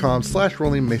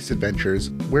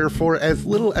patreon.com/rollingmisadventures, where for as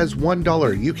little as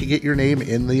 $1 you can get your name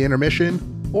in the intermission,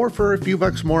 or for a few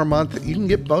bucks more a month, you can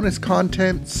get bonus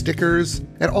content, stickers,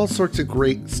 and all sorts of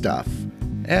great stuff.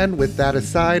 And with that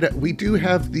aside, we do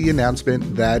have the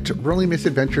announcement that Rolling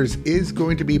Misadventures is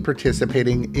going to be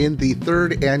participating in the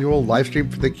 3rd annual Livestream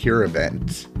for the Cure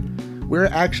event. We're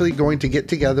actually going to get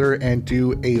together and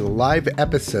do a live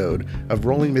episode of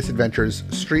Rolling Misadventures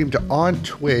streamed on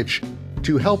Twitch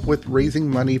to help with raising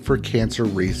money for cancer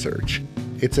research.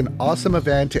 It's an awesome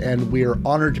event and we are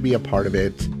honored to be a part of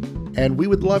it. And we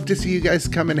would love to see you guys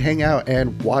come and hang out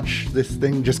and watch this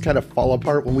thing just kind of fall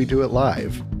apart when we do it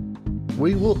live.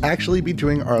 We will actually be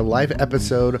doing our live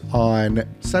episode on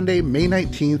Sunday, May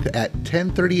 19th at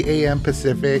 10:30 a.m.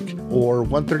 Pacific or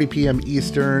 1:30 p.m.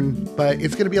 Eastern, but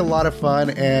it's going to be a lot of fun,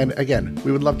 and again,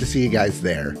 we would love to see you guys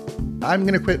there. I'm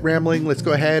going to quit rambling. Let's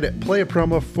go ahead, play a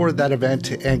promo for that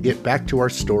event, and get back to our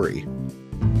story.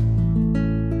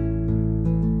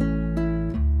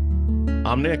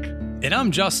 I'm Nick. And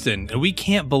I'm Justin, and we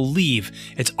can't believe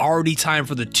it's already time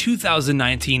for the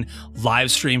 2019 live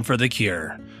stream for The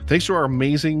Cure. Thanks to our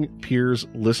amazing peers,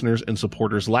 listeners, and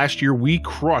supporters, last year we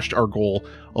crushed our goal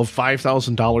of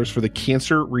 $5,000 for the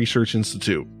Cancer Research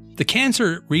Institute. The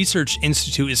Cancer Research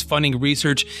Institute is funding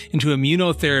research into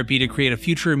immunotherapy to create a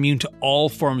future immune to all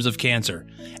forms of cancer.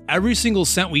 Every single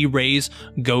cent we raise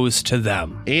goes to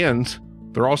them. And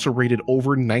they're also rated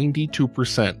over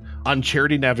 92% on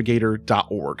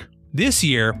charitynavigator.org. This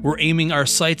year, we're aiming our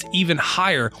sights even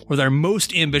higher with our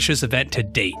most ambitious event to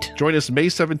date. Join us May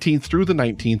 17th through the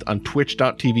 19th on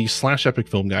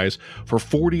twitch.tv/epicfilmguys for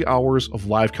 40 hours of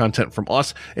live content from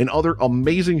us and other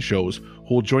amazing shows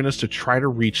who will join us to try to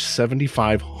reach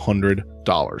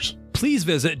 $7,500. Please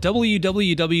visit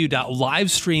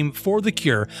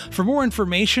www.livestreamforthecure for more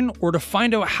information or to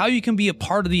find out how you can be a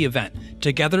part of the event.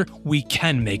 Together, we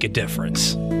can make a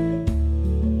difference.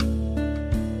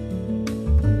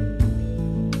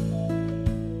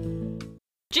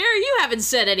 Jerry, you haven't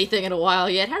said anything in a while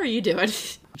yet. How are you doing? I'm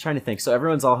trying to think. So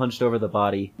everyone's all hunched over the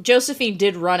body. Josephine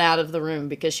did run out of the room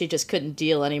because she just couldn't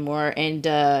deal anymore, and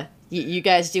you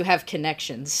guys do have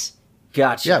connections.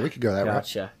 Gotcha. Yeah, we could go that route.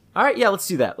 Gotcha. All right, yeah, let's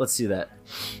do that.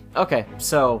 Okay,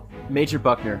 so Major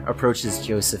Buckner approaches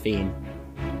Josephine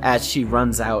as she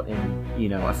runs out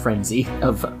in, a frenzy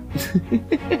of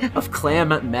of clam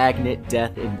magnet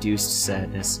death-induced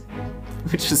sadness,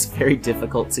 which is very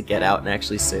difficult to get out and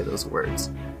actually say those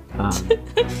words.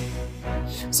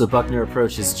 So Buckner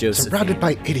approaches Josephine. Surrounded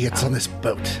by idiots on this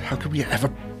boat. How could we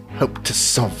ever hope to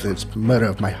solve this murder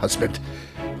of my husband?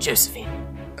 Josephine,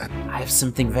 I have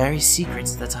something very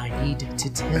secret that I need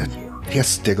to tell you.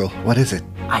 Yes, Diggle, what is it?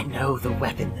 I know the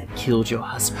weapon that killed your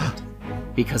husband,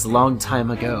 because a long time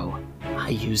ago, I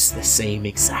used the same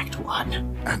exact one.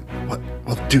 And what?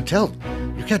 Well, do tell.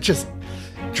 You can't just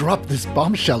drop this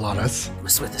bombshell on us. It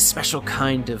was with a special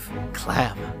kind of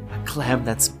clam. A clam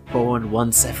that's born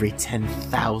once every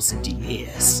 10,000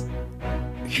 years.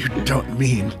 You don't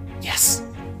mean... Yes,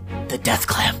 the death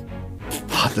clam.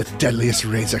 The deadliest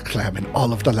razor clam in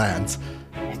all of the lands.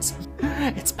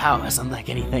 Its power is unlike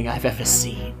anything I've ever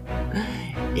seen.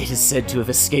 It is said to have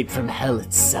escaped from hell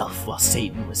itself while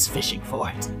Satan was fishing for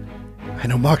it. I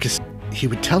know Marcus, he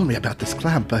would tell me about this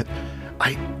clam, but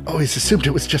I always assumed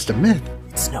it was just a myth.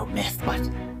 It's no myth, but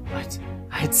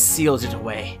I had sealed it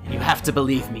away, and you have to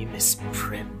believe me, Miss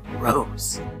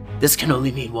Primrose. This can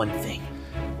only mean one thing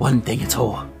at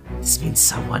all. This means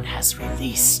someone has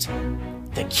released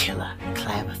the killer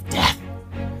clam of death.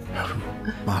 Oh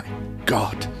my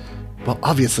God. Well,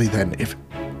 obviously then, if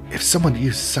someone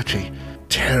used such a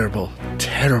terrible,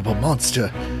 terrible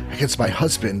monster against my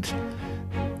husband,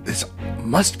 this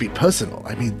must be personal.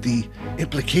 I mean, the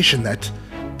implication that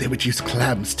they would use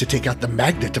clams to take out the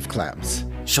magnet of clams.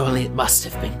 Surely it must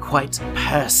have been quite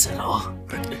personal.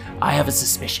 I have a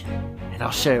suspicion, and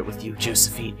I'll share it with you,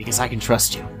 Josephine, because I can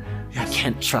trust you. Yes. I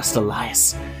can't trust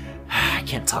Elias. I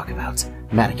can't talk about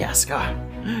Madagascar,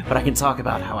 but I can talk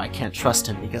about how I can't trust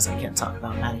him because I can't talk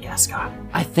about Madagascar.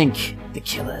 I think the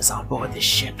killer is on board this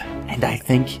ship, and I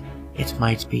think it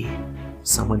might be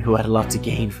someone who had a lot to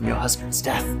gain from your husband's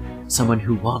death, someone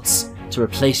who wants to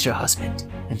replace your husband,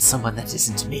 and someone that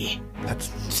isn't me.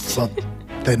 Well,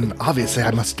 then obviously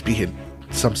I must be in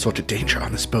some sort of danger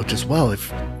on this boat as well.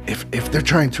 If they're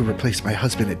trying to replace my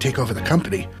husband and take over the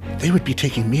company, they would be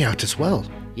taking me out as well.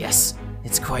 Yes,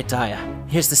 it's quite dire.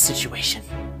 Here's the situation.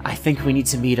 I think we need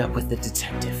to meet up with the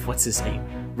detective. What's his name?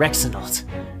 Rexinault.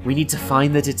 We need to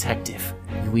find the detective,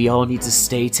 and we all need to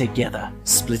stay together.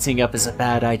 Splitting up is a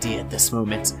bad idea at this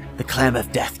moment. The clam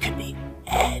of death could be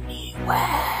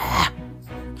anywhere.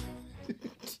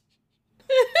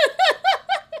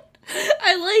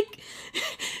 I like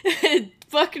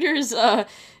Buckner's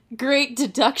great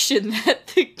deduction that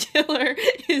the killer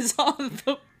is on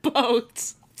the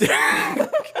boat.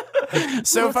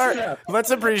 So far,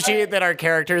 let's appreciate that our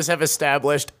characters have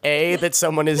established A, that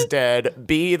someone is dead,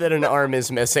 B, that an arm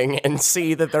is missing, and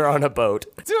C, that they're on a boat.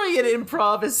 Doing an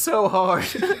improv is so hard.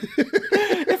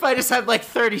 If I just had like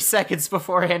 30 seconds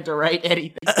beforehand to write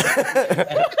anything.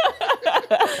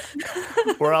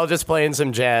 We're all just playing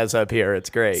some jazz up here. It's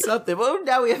great. Something. Well,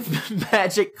 now we have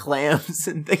magic clams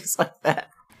and things like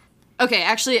that. Okay,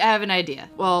 actually, I have an idea.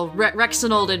 Well,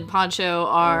 Rexinault and Poncho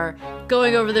are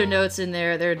going over their notes in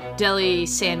their deli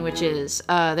sandwiches.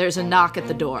 There's a knock at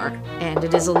the door, and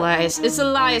it is Elias. It's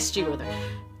Elias G. Wither.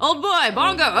 Old boy,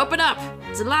 Bongo, open up.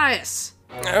 It's Elias.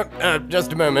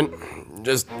 Just a moment.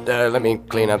 Just let me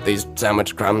clean up these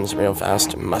sandwich crumbs real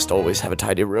fast. Must always have a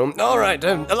tidy room. All right,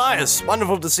 Elias,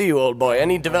 wonderful to see you, old boy.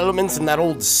 Any developments in that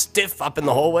old stiff up in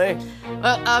the hallway?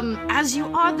 Well, as you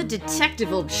are the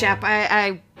detective, old chap,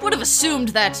 I would have assumed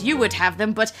that you would have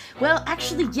them, but, well,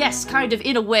 actually, yes, kind of,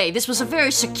 in a way. This was a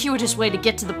very circuitous way to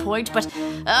get to the point, but,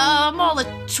 I'm all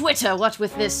a Twitter, what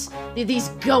with these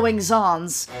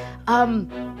goings-ons.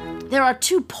 There are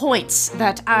 2 points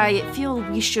that I feel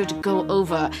we should go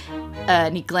over,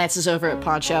 and he glances over at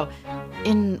Poncho,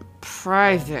 in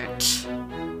private.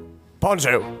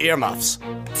 Poncho, earmuffs.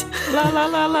 La la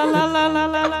la la la la la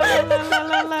la la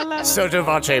la la la. Sotto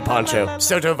voce, Poncho.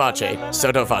 Sotto voce.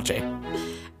 Sotto voce.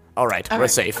 All right, we're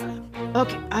safe.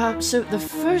 Okay, so the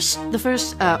first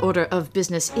order of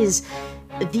business is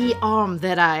the arm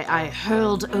that I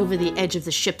hurled over the edge of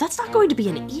the ship, that's not going to be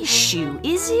an issue,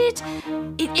 is it?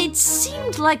 It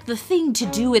seemed like the thing to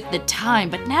do at the time,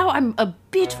 but now I'm a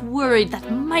bit worried that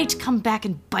might come back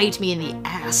and bite me in the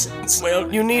ass.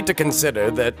 Well, you need to consider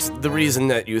that the reason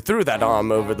that you threw that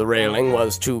arm over the railing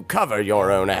was to cover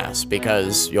your own ass,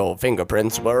 because your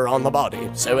fingerprints were on the body.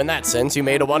 So in that sense, you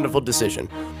made a wonderful decision.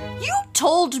 You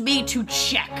told me to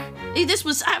check.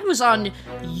 I was on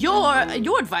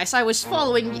your advice. I was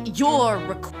following your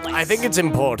request. I think it's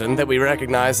important that we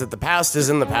recognize that the past is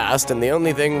in the past, and the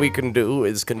only thing we can do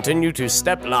is continue to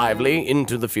step lively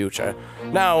into the future.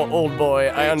 Now, old boy,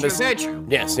 I understand. Very true.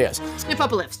 Yes. Stiff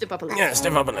upper lip. Yeah,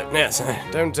 stiff upper lip, yes.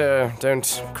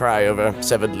 Don't cry over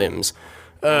severed limbs.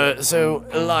 So,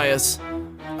 Elias,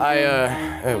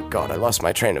 oh god, I lost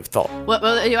my train of thought. Well,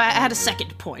 I had a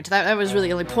second point. That was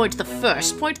really only point the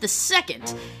first. Point the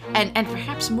second, and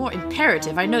perhaps more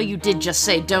imperative. I know you did just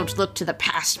say don't look to the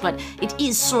past, but it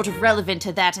is sort of relevant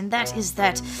to that, and that is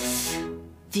that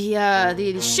the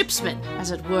shipsman, as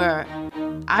it were,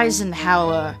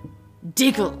 Eisenhower,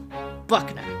 Diggle,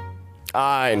 Buckner.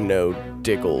 I know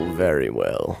Diggle very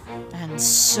well. And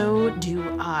so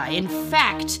do I. In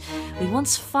fact, we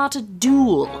once fought a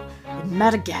duel in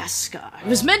Madagascar. It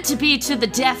was meant to be to the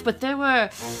death, but there were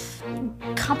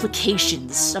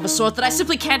complications of a sort that I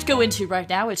simply can't go into right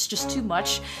now. It's just too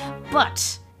much.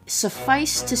 But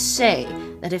suffice to say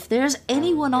that if there's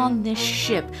anyone on this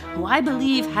ship who I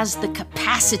believe has the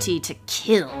capacity to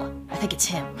kill, I think it's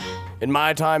him. In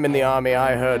my time in the army,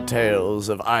 I heard tales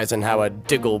of Eisenhower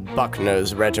Diggle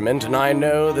Buckner's regiment, and I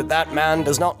know that that man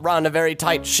does not run a very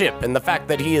tight ship, and the fact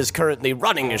that he is currently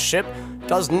running his ship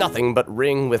does nothing but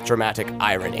ring with dramatic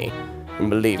irony. And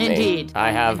believe me, Indeed.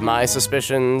 I have my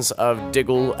suspicions of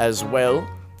Diggle as well.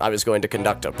 I was going to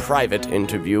conduct a private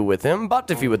interview with him,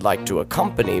 but if you would like to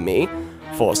accompany me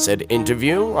for said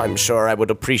interview, I'm sure I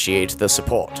would appreciate the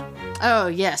support. Oh,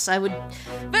 yes, I would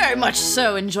very much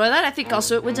so enjoy that. I think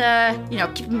also it would,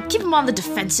 keep him on the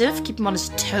defensive, keep him on his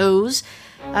toes.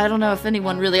 I don't know if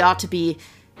anyone really ought to be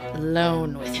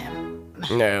alone with him.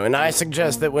 No, and I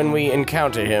suggest that when we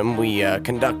encounter him, we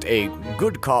conduct a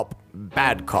good cop,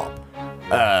 bad cop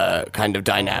kind of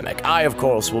dynamic. I, of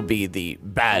course, will be the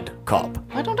bad cop.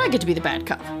 Why don't I get to be the bad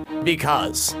cop?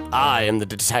 Because I am the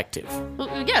detective. Well,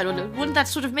 yeah, wouldn't that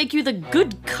sort of make you the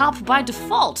good cop by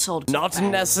default, old... Not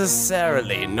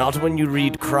necessarily. Not when you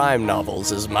read crime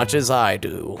novels as much as I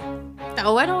do.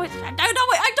 Oh, I'd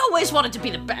always wanted to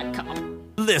be the bad cop.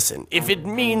 Listen, if it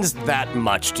means that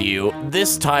much to you,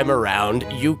 this time around,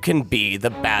 you can be the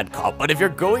bad cop. But if you're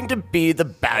going to be the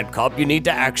bad cop, you need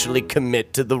to actually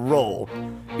commit to the role.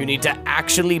 You need to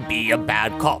actually be a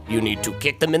bad cop. You need to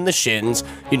kick them in the shins,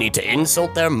 you need to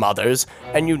insult their mothers,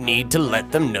 and you need to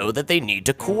let them know that they need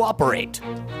to cooperate.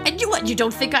 And you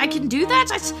don't think I can do that?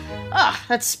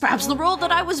 That's perhaps the role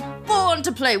that I was born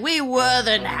to play. We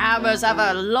Worthing Hammers have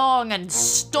a long and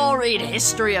storied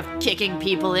history of kicking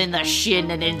people in the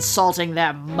shin and insulting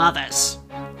their mothers.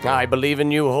 I believe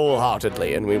in you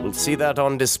wholeheartedly, and we will see that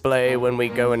on display when we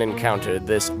go and encounter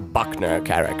this Buckner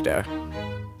character.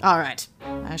 All right.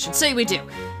 I should say we do.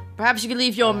 Perhaps you could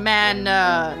leave your man,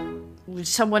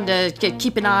 someone to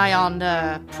keep an eye on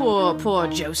poor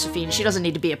Josephine. She doesn't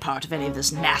need to be a part of any of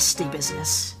this nasty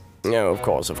business. No, of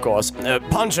course.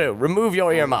 Pancho, remove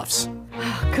your earmuffs.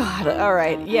 Oh, God. All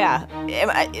right. Yeah.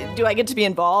 Do I get to be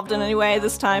involved in any way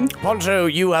this time? Pancho,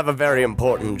 you have a very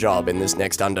important job in this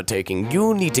next undertaking.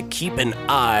 You need to keep an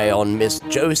eye on Miss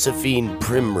Josephine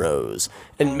Primrose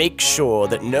and make sure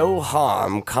that no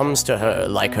harm comes to her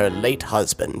like her late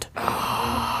husband. Oh,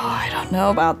 I don't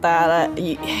know about that.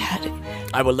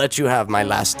 I will let you have my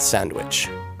last sandwich.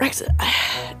 Rex,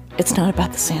 it's not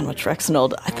about the sandwich,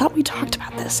 Rexinold. I thought we talked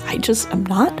about this. I'm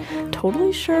not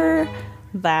totally sure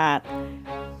that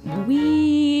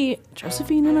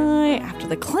Josephine and I, after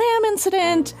the clam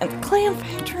incident and the clam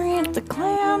factory and the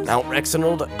clams... Now,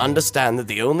 Rexinold, understand that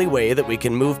the only way that we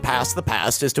can move past the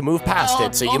past is to move past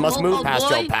it, so you must move past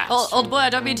your past. Old boy, I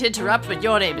don't mean to interrupt, but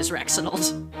your name is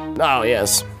Rexinold. Oh,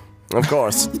 yes. Of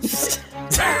course.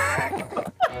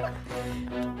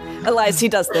 Elias, he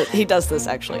does this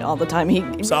actually all the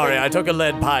time. Sorry, I took a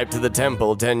lead pipe to the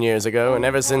temple 10 years ago, and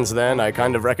ever since then, I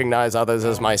kind of recognize others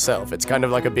as myself. It's kind of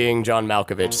like a being John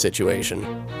Malkovich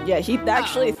situation. Yeah, he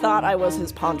actually thought I was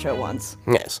his Pancho once.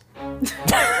 Yes.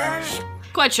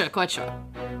 Quite sure.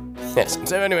 Yes,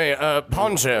 so anyway,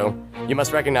 Pancho, you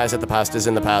must recognize that the past is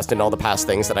in the past and all the past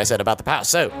things that I said about the past.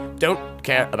 So, don't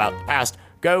care about the past.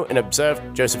 Go and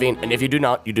observe Josephine, and if you do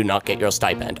not get your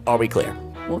stipend. Are we clear?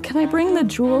 Well, can I bring the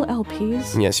Jewel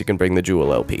LPs? Yes, you can bring the Jewel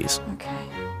LPs. Okay.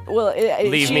 Well,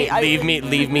 Leave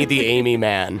me the Amy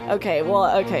man.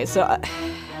 Okay, so...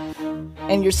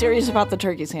 and you're serious about the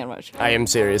turkey sandwich? I am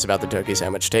serious about the turkey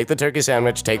sandwich. Take the turkey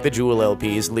sandwich, take the Jewel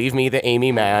LPs, leave me the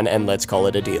Amy man, and let's call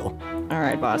it a deal. All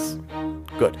right, boss.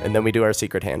 Good, and then we do our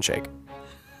secret handshake.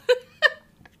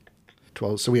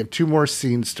 12. So we have 2 more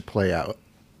scenes to play out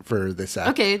for this act.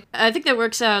 Okay, I think that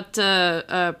works out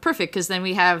perfect, because then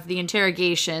we have the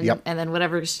interrogation, and then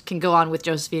whatever can go on with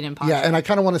Josephine and Poncho. Yeah, and I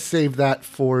kind of want to save that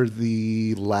for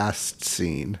the last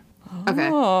scene. Okay.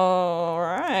 All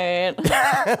right.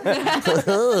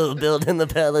 Building the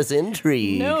palace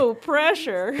intrigue. No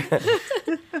pressure.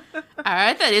 All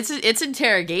right, then it's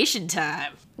interrogation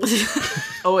time.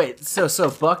 Oh wait, so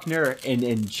Buckner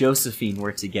and Josephine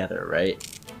were together, right?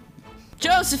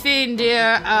 Josephine,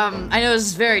 dear, I know this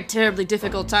is a very terribly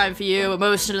difficult time for you,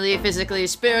 emotionally, physically,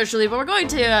 spiritually, but we're going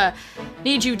to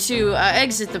need you to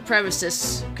exit the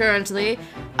premises currently.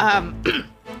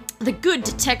 The good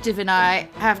detective and I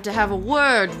have to have a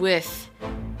word with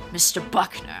Mr.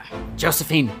 Buckner.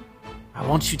 Josephine, I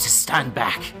want you to stand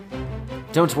back.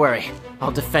 Don't worry,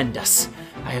 I'll defend us.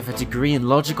 I have a degree in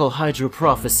logical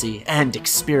hydroprophecy and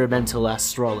experimental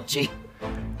astrology.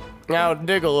 Now,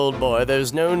 Diggle, old boy,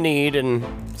 there's no need in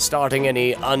starting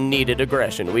any unneeded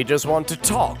aggression. We just want to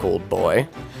talk, old boy.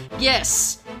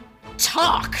 Yes,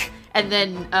 talk! And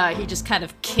then he just kind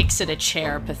of kicks at a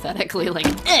chair pathetically, like,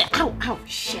 ow,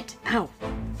 shit, ow.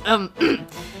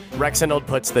 Rexinold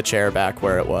puts the chair back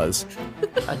where it was.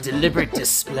 A deliberate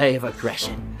display of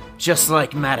aggression, just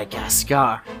like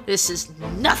Madagascar. This is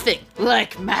nothing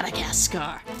like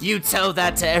Madagascar. You tell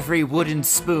that to every wooden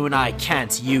spoon I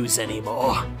can't use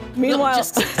anymore. Meanwhile,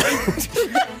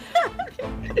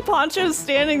 Poncho's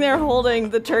standing there holding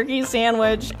the turkey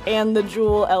sandwich and the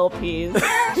Jewel LPs.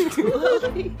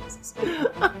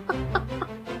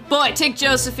 Boy, take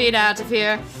Josephine out of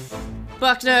here.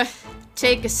 Buckner,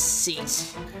 take a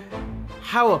seat.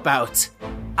 How about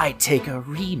I take a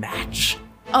rematch?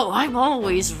 Oh, I'm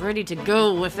always ready to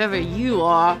go if ever you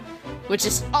are, which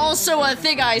is also a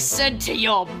thing I said to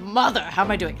your mother. How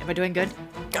am I doing? Am I doing good?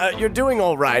 You're doing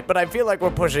all right, but I feel like we're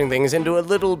pushing things into a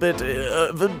little bit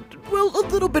of a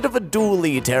little bit of a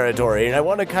duel-y territory, and I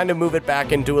want to kind of move it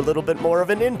back into a little bit more of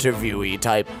an interview-y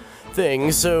type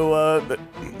thing. So,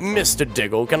 Mr.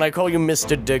 Diggle, can I call you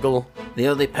Mr. Diggle? The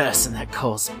only person that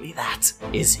calls me that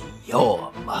is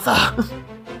your mother.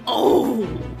 Oh,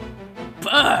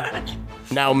 burn.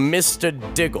 Now, Mr.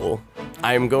 Diggle,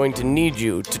 I'm going to need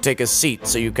you to take a seat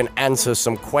so you can answer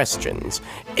some questions.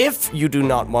 If you do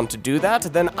not want to do that,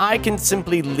 then I can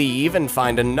simply leave and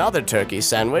find another turkey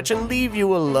sandwich and leave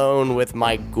you alone with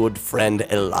my good friend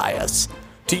Elias.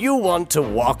 Do you want to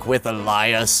walk with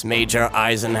Elias, Major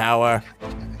Eisenhower?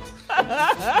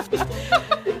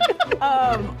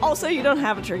 Also, you don't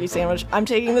have a turkey sandwich. I'm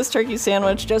taking this turkey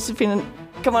sandwich. Josephine,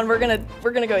 come on, we're gonna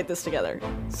go eat this together.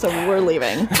 So we're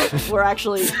leaving. We're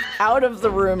actually out of the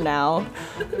room now.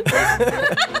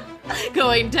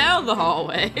 Going down the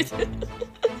hallway.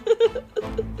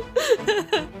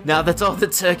 Now that all the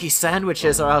turkey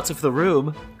sandwiches are out of the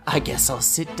room, I guess I'll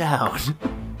sit down.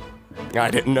 I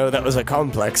didn't know that was a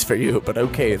complex for you, but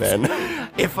okay then.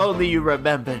 If only you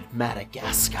remembered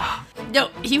Madagascar. No,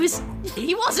 he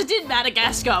wasn't in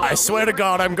Madagascar. I swear to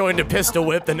God, I'm going to pistol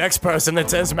whip the next person that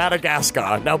says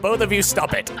Madagascar. Now both of you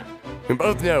stop it. We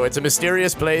both know it's a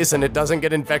mysterious place and it doesn't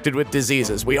get infected with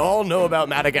diseases. We all know about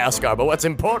Madagascar, but what's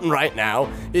important right now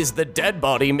is the dead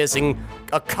body missing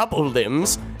a couple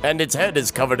limbs, and its head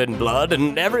is covered in blood,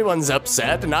 and everyone's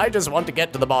upset, and I just want to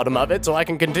get to the bottom of it so I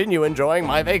can continue enjoying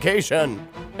my vacation.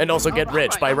 And also get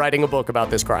rich by writing a book about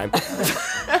this crime.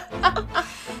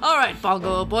 All right,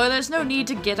 Bongo boy, there's no need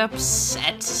to get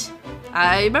upset.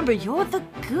 I remember you're the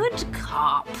good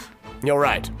cop. You're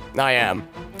right, I am.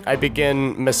 I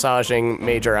begin massaging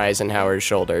Major Eisenhower's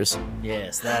shoulders.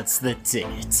 Yes, that's the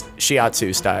ticket.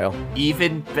 Shiatsu style.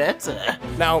 Even better.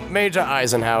 Now, Major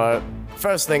Eisenhower,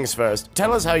 first things first,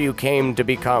 tell us how you came to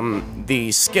become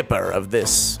the skipper of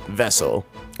this vessel.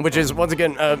 Which is, once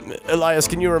again, Elias,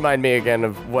 can you remind me again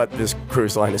of what this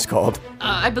cruise line is called?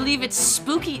 I believe it's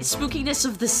Spookiness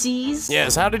of the Seas?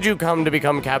 Yes, how did you come to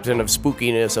become captain of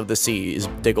Spookiness of the Seas,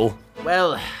 Diggle?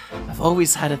 Well, I've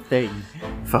always had a thing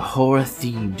for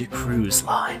horror-themed cruise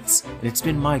lines, and it's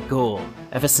been my goal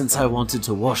ever since I wanted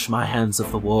to wash my hands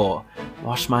of the war,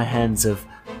 wash my hands of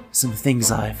some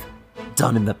things I've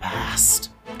done in the past.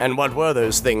 And what were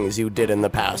those things you did in the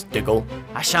past, Diggle?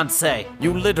 I shan't say.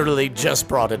 You literally just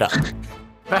brought it up.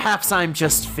 Perhaps I'm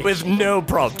just fishy. With no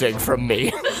prompting from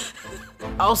me.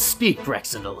 I'll speak,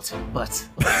 Rexinold, but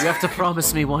you have to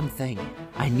promise me one thing.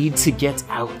 I need to get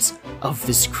out of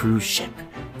this cruise ship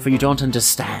for you don't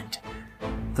understand.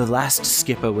 The last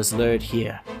skipper was lured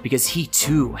here because he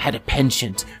too had a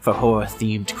penchant for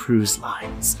horror-themed cruise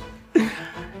lines.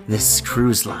 This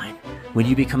cruise line, when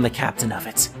you become the captain of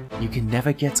it, you can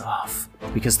never get off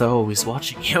because they're always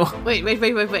watching you. Wait.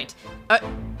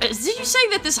 Did you say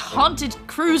that this haunted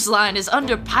cruise line is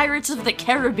under Pirates of the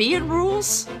Caribbean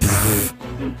rules?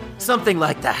 Something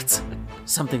like that.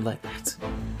 Something like that.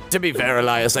 To be fair,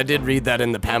 Elias, I did read that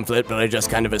in the pamphlet, but I just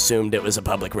kind of assumed it was a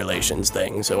public relations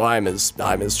thing, so I'm as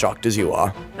shocked as you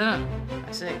are. Oh,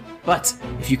 I see. But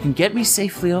if you can get me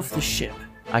safely off the ship,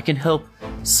 I can help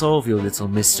solve your little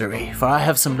mystery, for I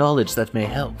have some knowledge that may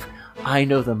help. I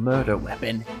know the murder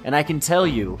weapon, and I can tell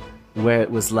you where it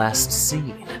was last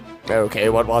seen. Okay,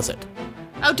 what was it?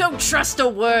 Oh, don't trust a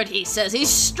word he says. He's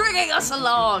stringing us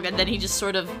along. And then he just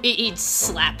sort of, he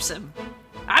slaps him.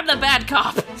 I'm the bad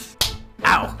cop.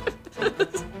 Ow!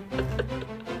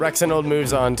 Rexinold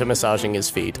moves on to massaging his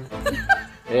feet.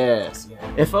 Yes.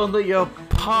 If only your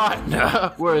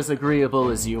partner were as agreeable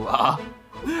as you are.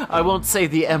 I won't say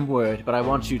the M word, but I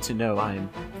want you to know I'm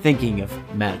thinking of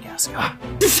Madagascar.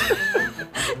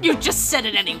 You just said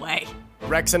it anyway.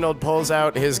 Rexinold pulls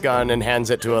out his gun and hands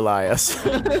it to Elias.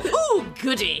 Ooh,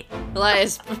 goody.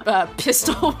 Elias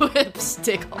pistol whips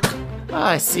Diggle.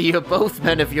 I see you're both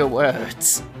men of your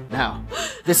words. Now,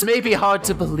 this may be hard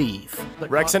to believe, but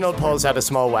Rexinold pulls out a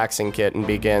small waxing kit and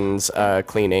begins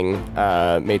cleaning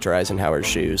Major Eisenhower's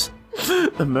shoes.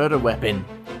 the murder weapon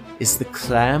is the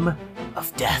clam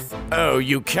of death. Oh,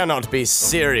 you cannot be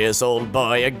serious, old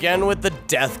boy. Again with the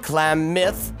death clam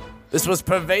myth? This was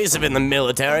pervasive in the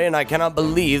military, and I cannot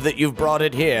believe that you've brought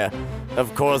it here.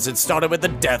 Of course, it started with the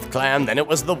death clam, then it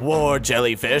was the war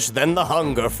jellyfish, then the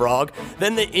hunger frog,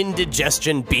 then the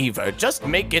indigestion beaver. Just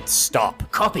make it stop.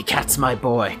 Copycats, my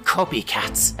boy.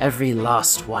 Copycats. Every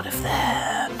last one of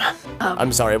them.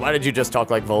 I'm sorry, why did you just talk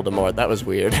like Voldemort? That was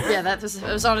weird. Yeah, it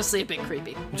was honestly a bit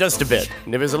creepy. Just a bit.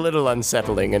 It was a little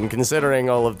unsettling, and considering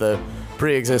all of the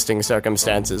pre-existing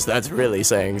circumstances, that's really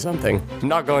saying something. I'm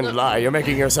not going to lie, you're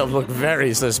making yourself look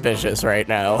very suspicious right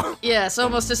now. Yeah, it's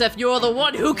almost as if you're the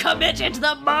one who committed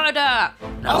the murder!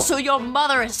 No. Also, your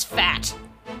mother is fat.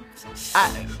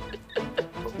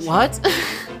 What?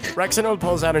 Rexinold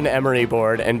pulls out an emery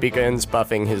board and begins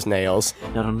buffing his nails.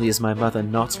 Not only is my mother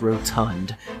not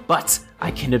rotund, but I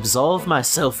can absolve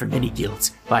myself from any guilt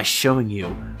by showing you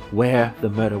where the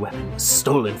murder weapon was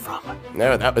stolen from.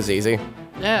 No, that was easy.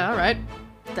 Yeah, alright.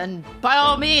 Then, by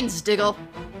all means, Diggle,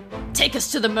 take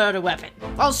us to the murder weapon.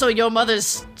 Also, your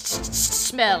mother's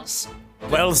smells.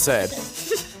 Well said.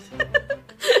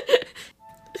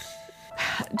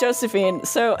 Josephine,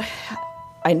 so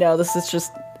I know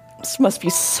this must be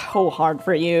so hard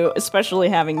for you, especially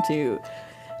having to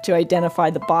identify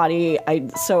the body. I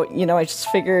just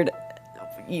figured,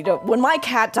 when my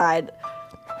cat died,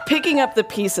 picking up the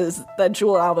pieces, that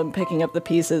Jewel album, picking up the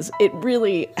pieces, it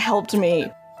really helped me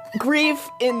grieve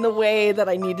in the way that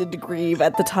I needed to grieve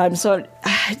at the time. So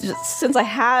since I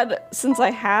had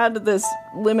this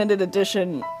limited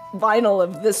edition vinyl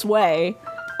of This Way,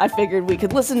 I figured we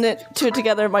could listen to it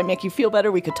together. It might make you feel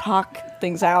better. We could talk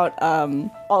things out.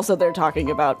 Also, they're talking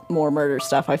about more murder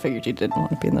stuff. I figured you didn't want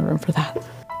to be in the room for that.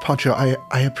 Poncho,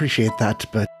 I appreciate that,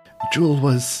 but Jewel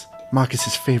was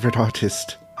Marcus's favorite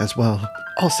artist as well.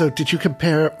 Also, did you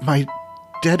compare my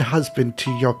dead husband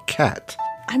to your cat?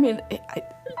 I mean,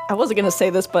 I wasn't going to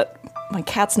say this, but my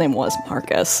cat's name was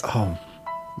Marcus. Oh,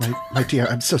 my dear,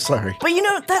 I'm so sorry. But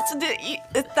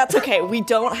that's okay. We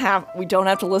don't have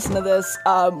to listen to this.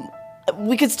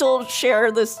 We could still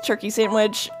share this turkey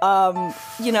sandwich. I'll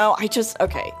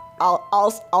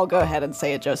go ahead and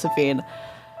say it, Josephine.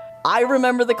 I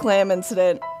remember the clam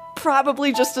incident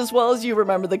probably just as well as you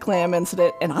remember the clam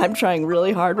incident, and I'm trying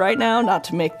really hard right now not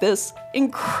to make this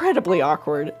incredibly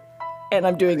awkward. And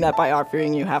I'm doing that by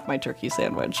offering you half my turkey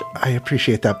sandwich. I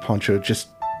appreciate that, Poncho. Just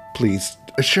please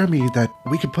assure me that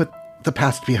we can put the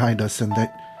past behind us and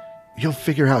that you'll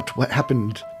figure out what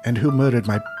happened and who murdered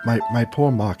my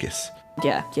poor Marcus.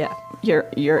 Yeah. Your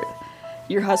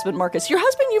husband, Marcus. Your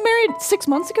husband you married 6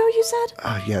 months ago, you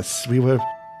said? Yes, we were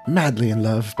madly in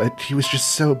love, but he was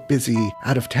just so busy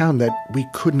out of town that we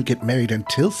couldn't get married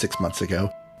until 6 months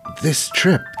ago. This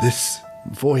trip, this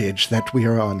voyage that we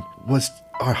are on, was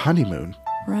our honeymoon.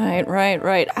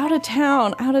 Right. Out of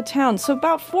town. So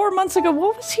about 4 months ago,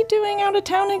 what was he doing out of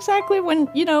town exactly when,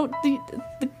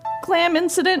 the clam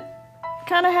incident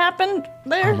kind of happened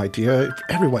there? Oh, my dear,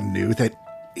 everyone knew that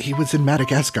he was in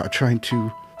Madagascar trying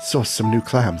to source some new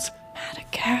clams.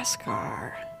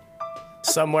 Madagascar.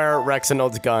 Somewhere,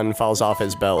 Rexinold's gun falls off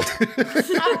his belt.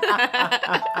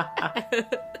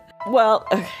 Well,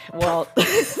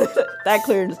 that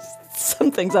cleared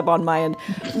some things up on my end.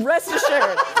 Rest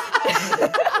assured.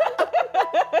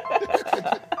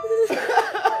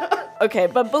 Okay,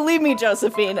 but believe me,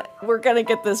 Josephine, we're gonna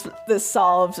get this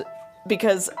solved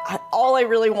because all I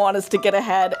really want is to get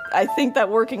ahead. I think that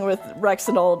working with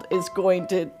Rexinold is going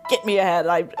to get me ahead.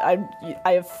 I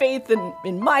have faith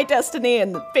in my destiny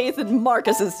and faith in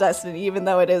Marcus's destiny, even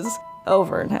though it is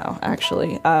over now,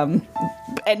 actually. And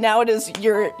now it is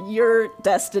your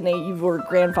destiny. You were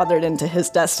grandfathered into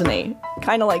his destiny,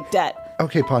 kind of like debt.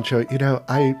 Okay, Poncho,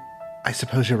 I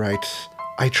suppose you're right.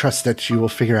 I trust that you will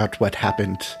figure out what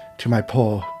happened to my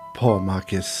poor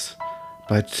Marcus.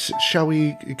 But shall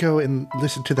we go and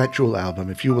listen to that Jewel album,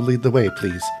 if you will lead the way,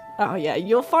 please? Oh yeah,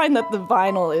 you'll find that the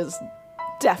vinyl is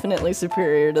definitely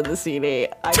superior to the CD.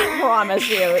 I promise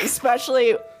you,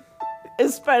 especially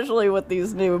with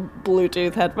these new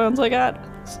Bluetooth headphones I got.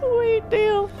 Sweet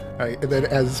deal. All right, and then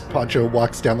as Poncho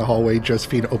walks down the hallway,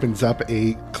 Josephine opens up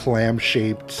a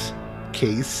clam-shaped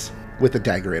case with a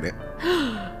dagger in it.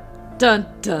 Dun,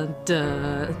 dun,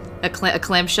 dun. A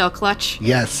clamshell clutch?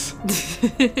 Yes.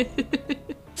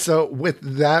 So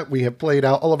with that, we have played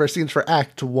out all of our scenes for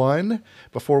Act 1.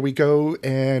 Before we go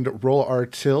and roll our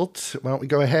tilt, why don't we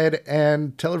go ahead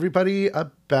and tell everybody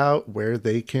about where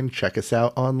they can check us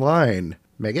out online.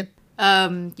 Megan?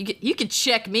 You can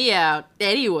check me out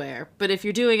anywhere, but if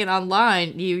you're doing it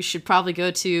online, you should probably go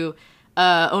to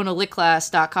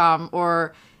onaliclass.com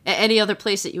or any other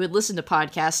place that you would listen to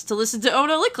podcasts to listen to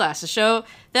Ona Lit Class, a show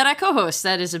that I co-host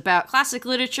that is about classic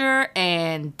literature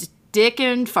and dick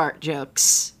and fart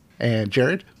jokes. And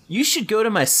Jared? You should go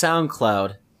to my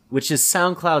SoundCloud, which is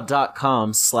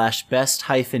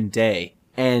soundcloud.com/best-day.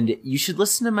 And you should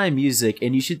listen to my music,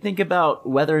 and you should think about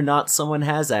whether or not someone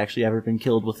has actually ever been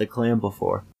killed with a clam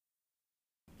before.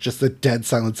 Just the dead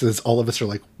silences. All of us are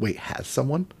like, wait, has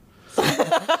someone?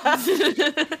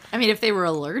 I mean, if they were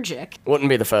allergic. Wouldn't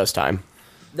be the first time.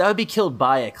 That would be killed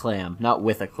by a clam, not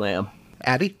with a clam.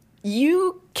 Addie?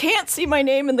 You can't see my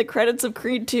name in the credits of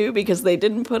Creed 2 because they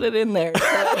didn't put it in there. So.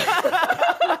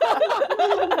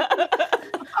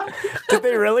 Did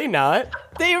they really not?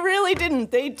 They really didn't.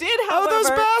 They did, however. Oh,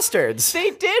 those bastards! They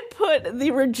did put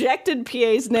the rejected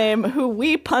PA's name, who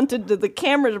we punted to the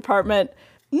camera department.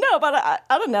 No, but I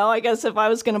don't know. I guess if I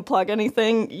was going to plug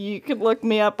anything, you could look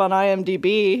me up on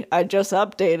IMDb. I just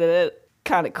updated it.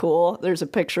 Kind of cool. There's a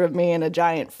picture of me and a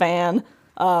giant fan.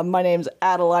 My name's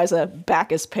Adeliza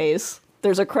Bacchus Pace.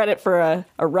 There's a credit for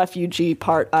a refugee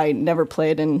part I never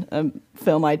played in a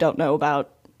film I don't know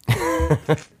about.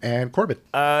 And Corbin.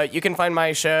 You can find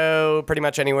my show pretty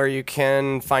much anywhere you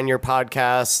can find your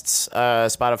podcasts,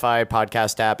 Spotify,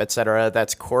 podcast app, etc.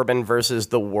 That's Corbin versus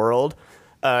the World.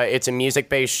 It's a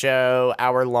music-based show,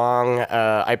 hour long.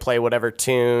 I play whatever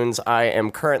tunes I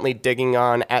am currently digging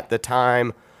on at the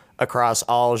time across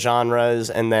all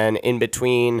genres, and then in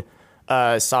between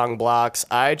song blocks,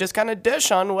 I just kind of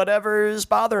dish on whatever's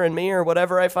bothering me or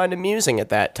whatever I find amusing at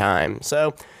that time.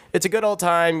 So it's a good old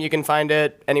time. You can find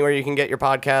it anywhere you can get your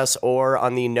podcasts or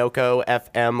on the NOCO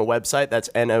FM website. That's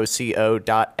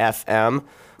NOCO.FM.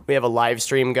 We have a live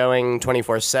stream going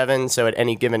 24/7, so at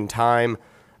any given time,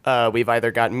 we've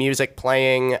either got music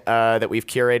playing that we've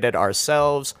curated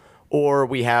ourselves, or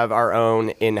we have our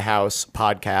own in-house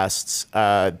podcasts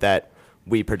that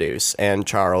we produce. And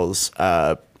Charles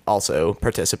also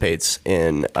participates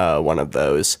in one of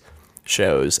those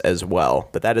shows as well.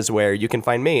 But that is where you can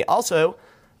find me. Also,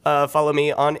 follow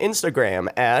me on Instagram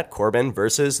at Corbin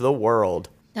versus the World.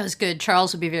 That was good.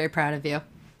 Charles would be very proud of you.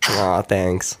 Aw,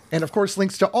 thanks. And of course,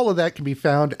 links to all of that can be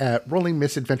found at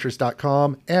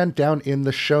rollingmisadventures.com and down in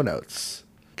the show notes.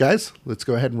 Guys, let's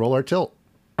go ahead and roll our tilt.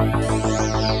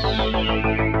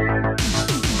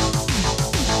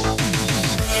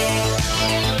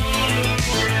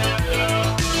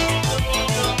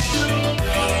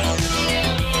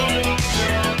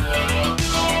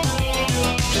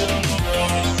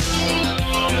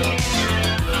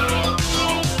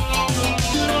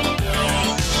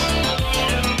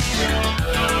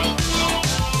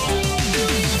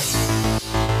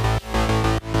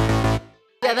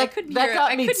 I couldn't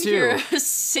hear a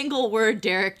single word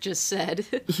Derek just said.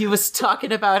 He was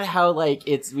talking about how, like,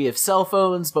 we have cell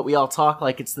phones, but we all talk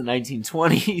like it's the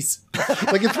 1920s.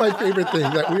 Like, it's my favorite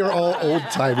thing that we are all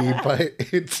old-timey, but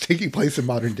it's taking place in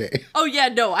modern day. Oh, yeah,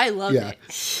 no, I love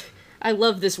it. I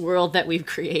love this world that we've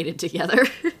created together.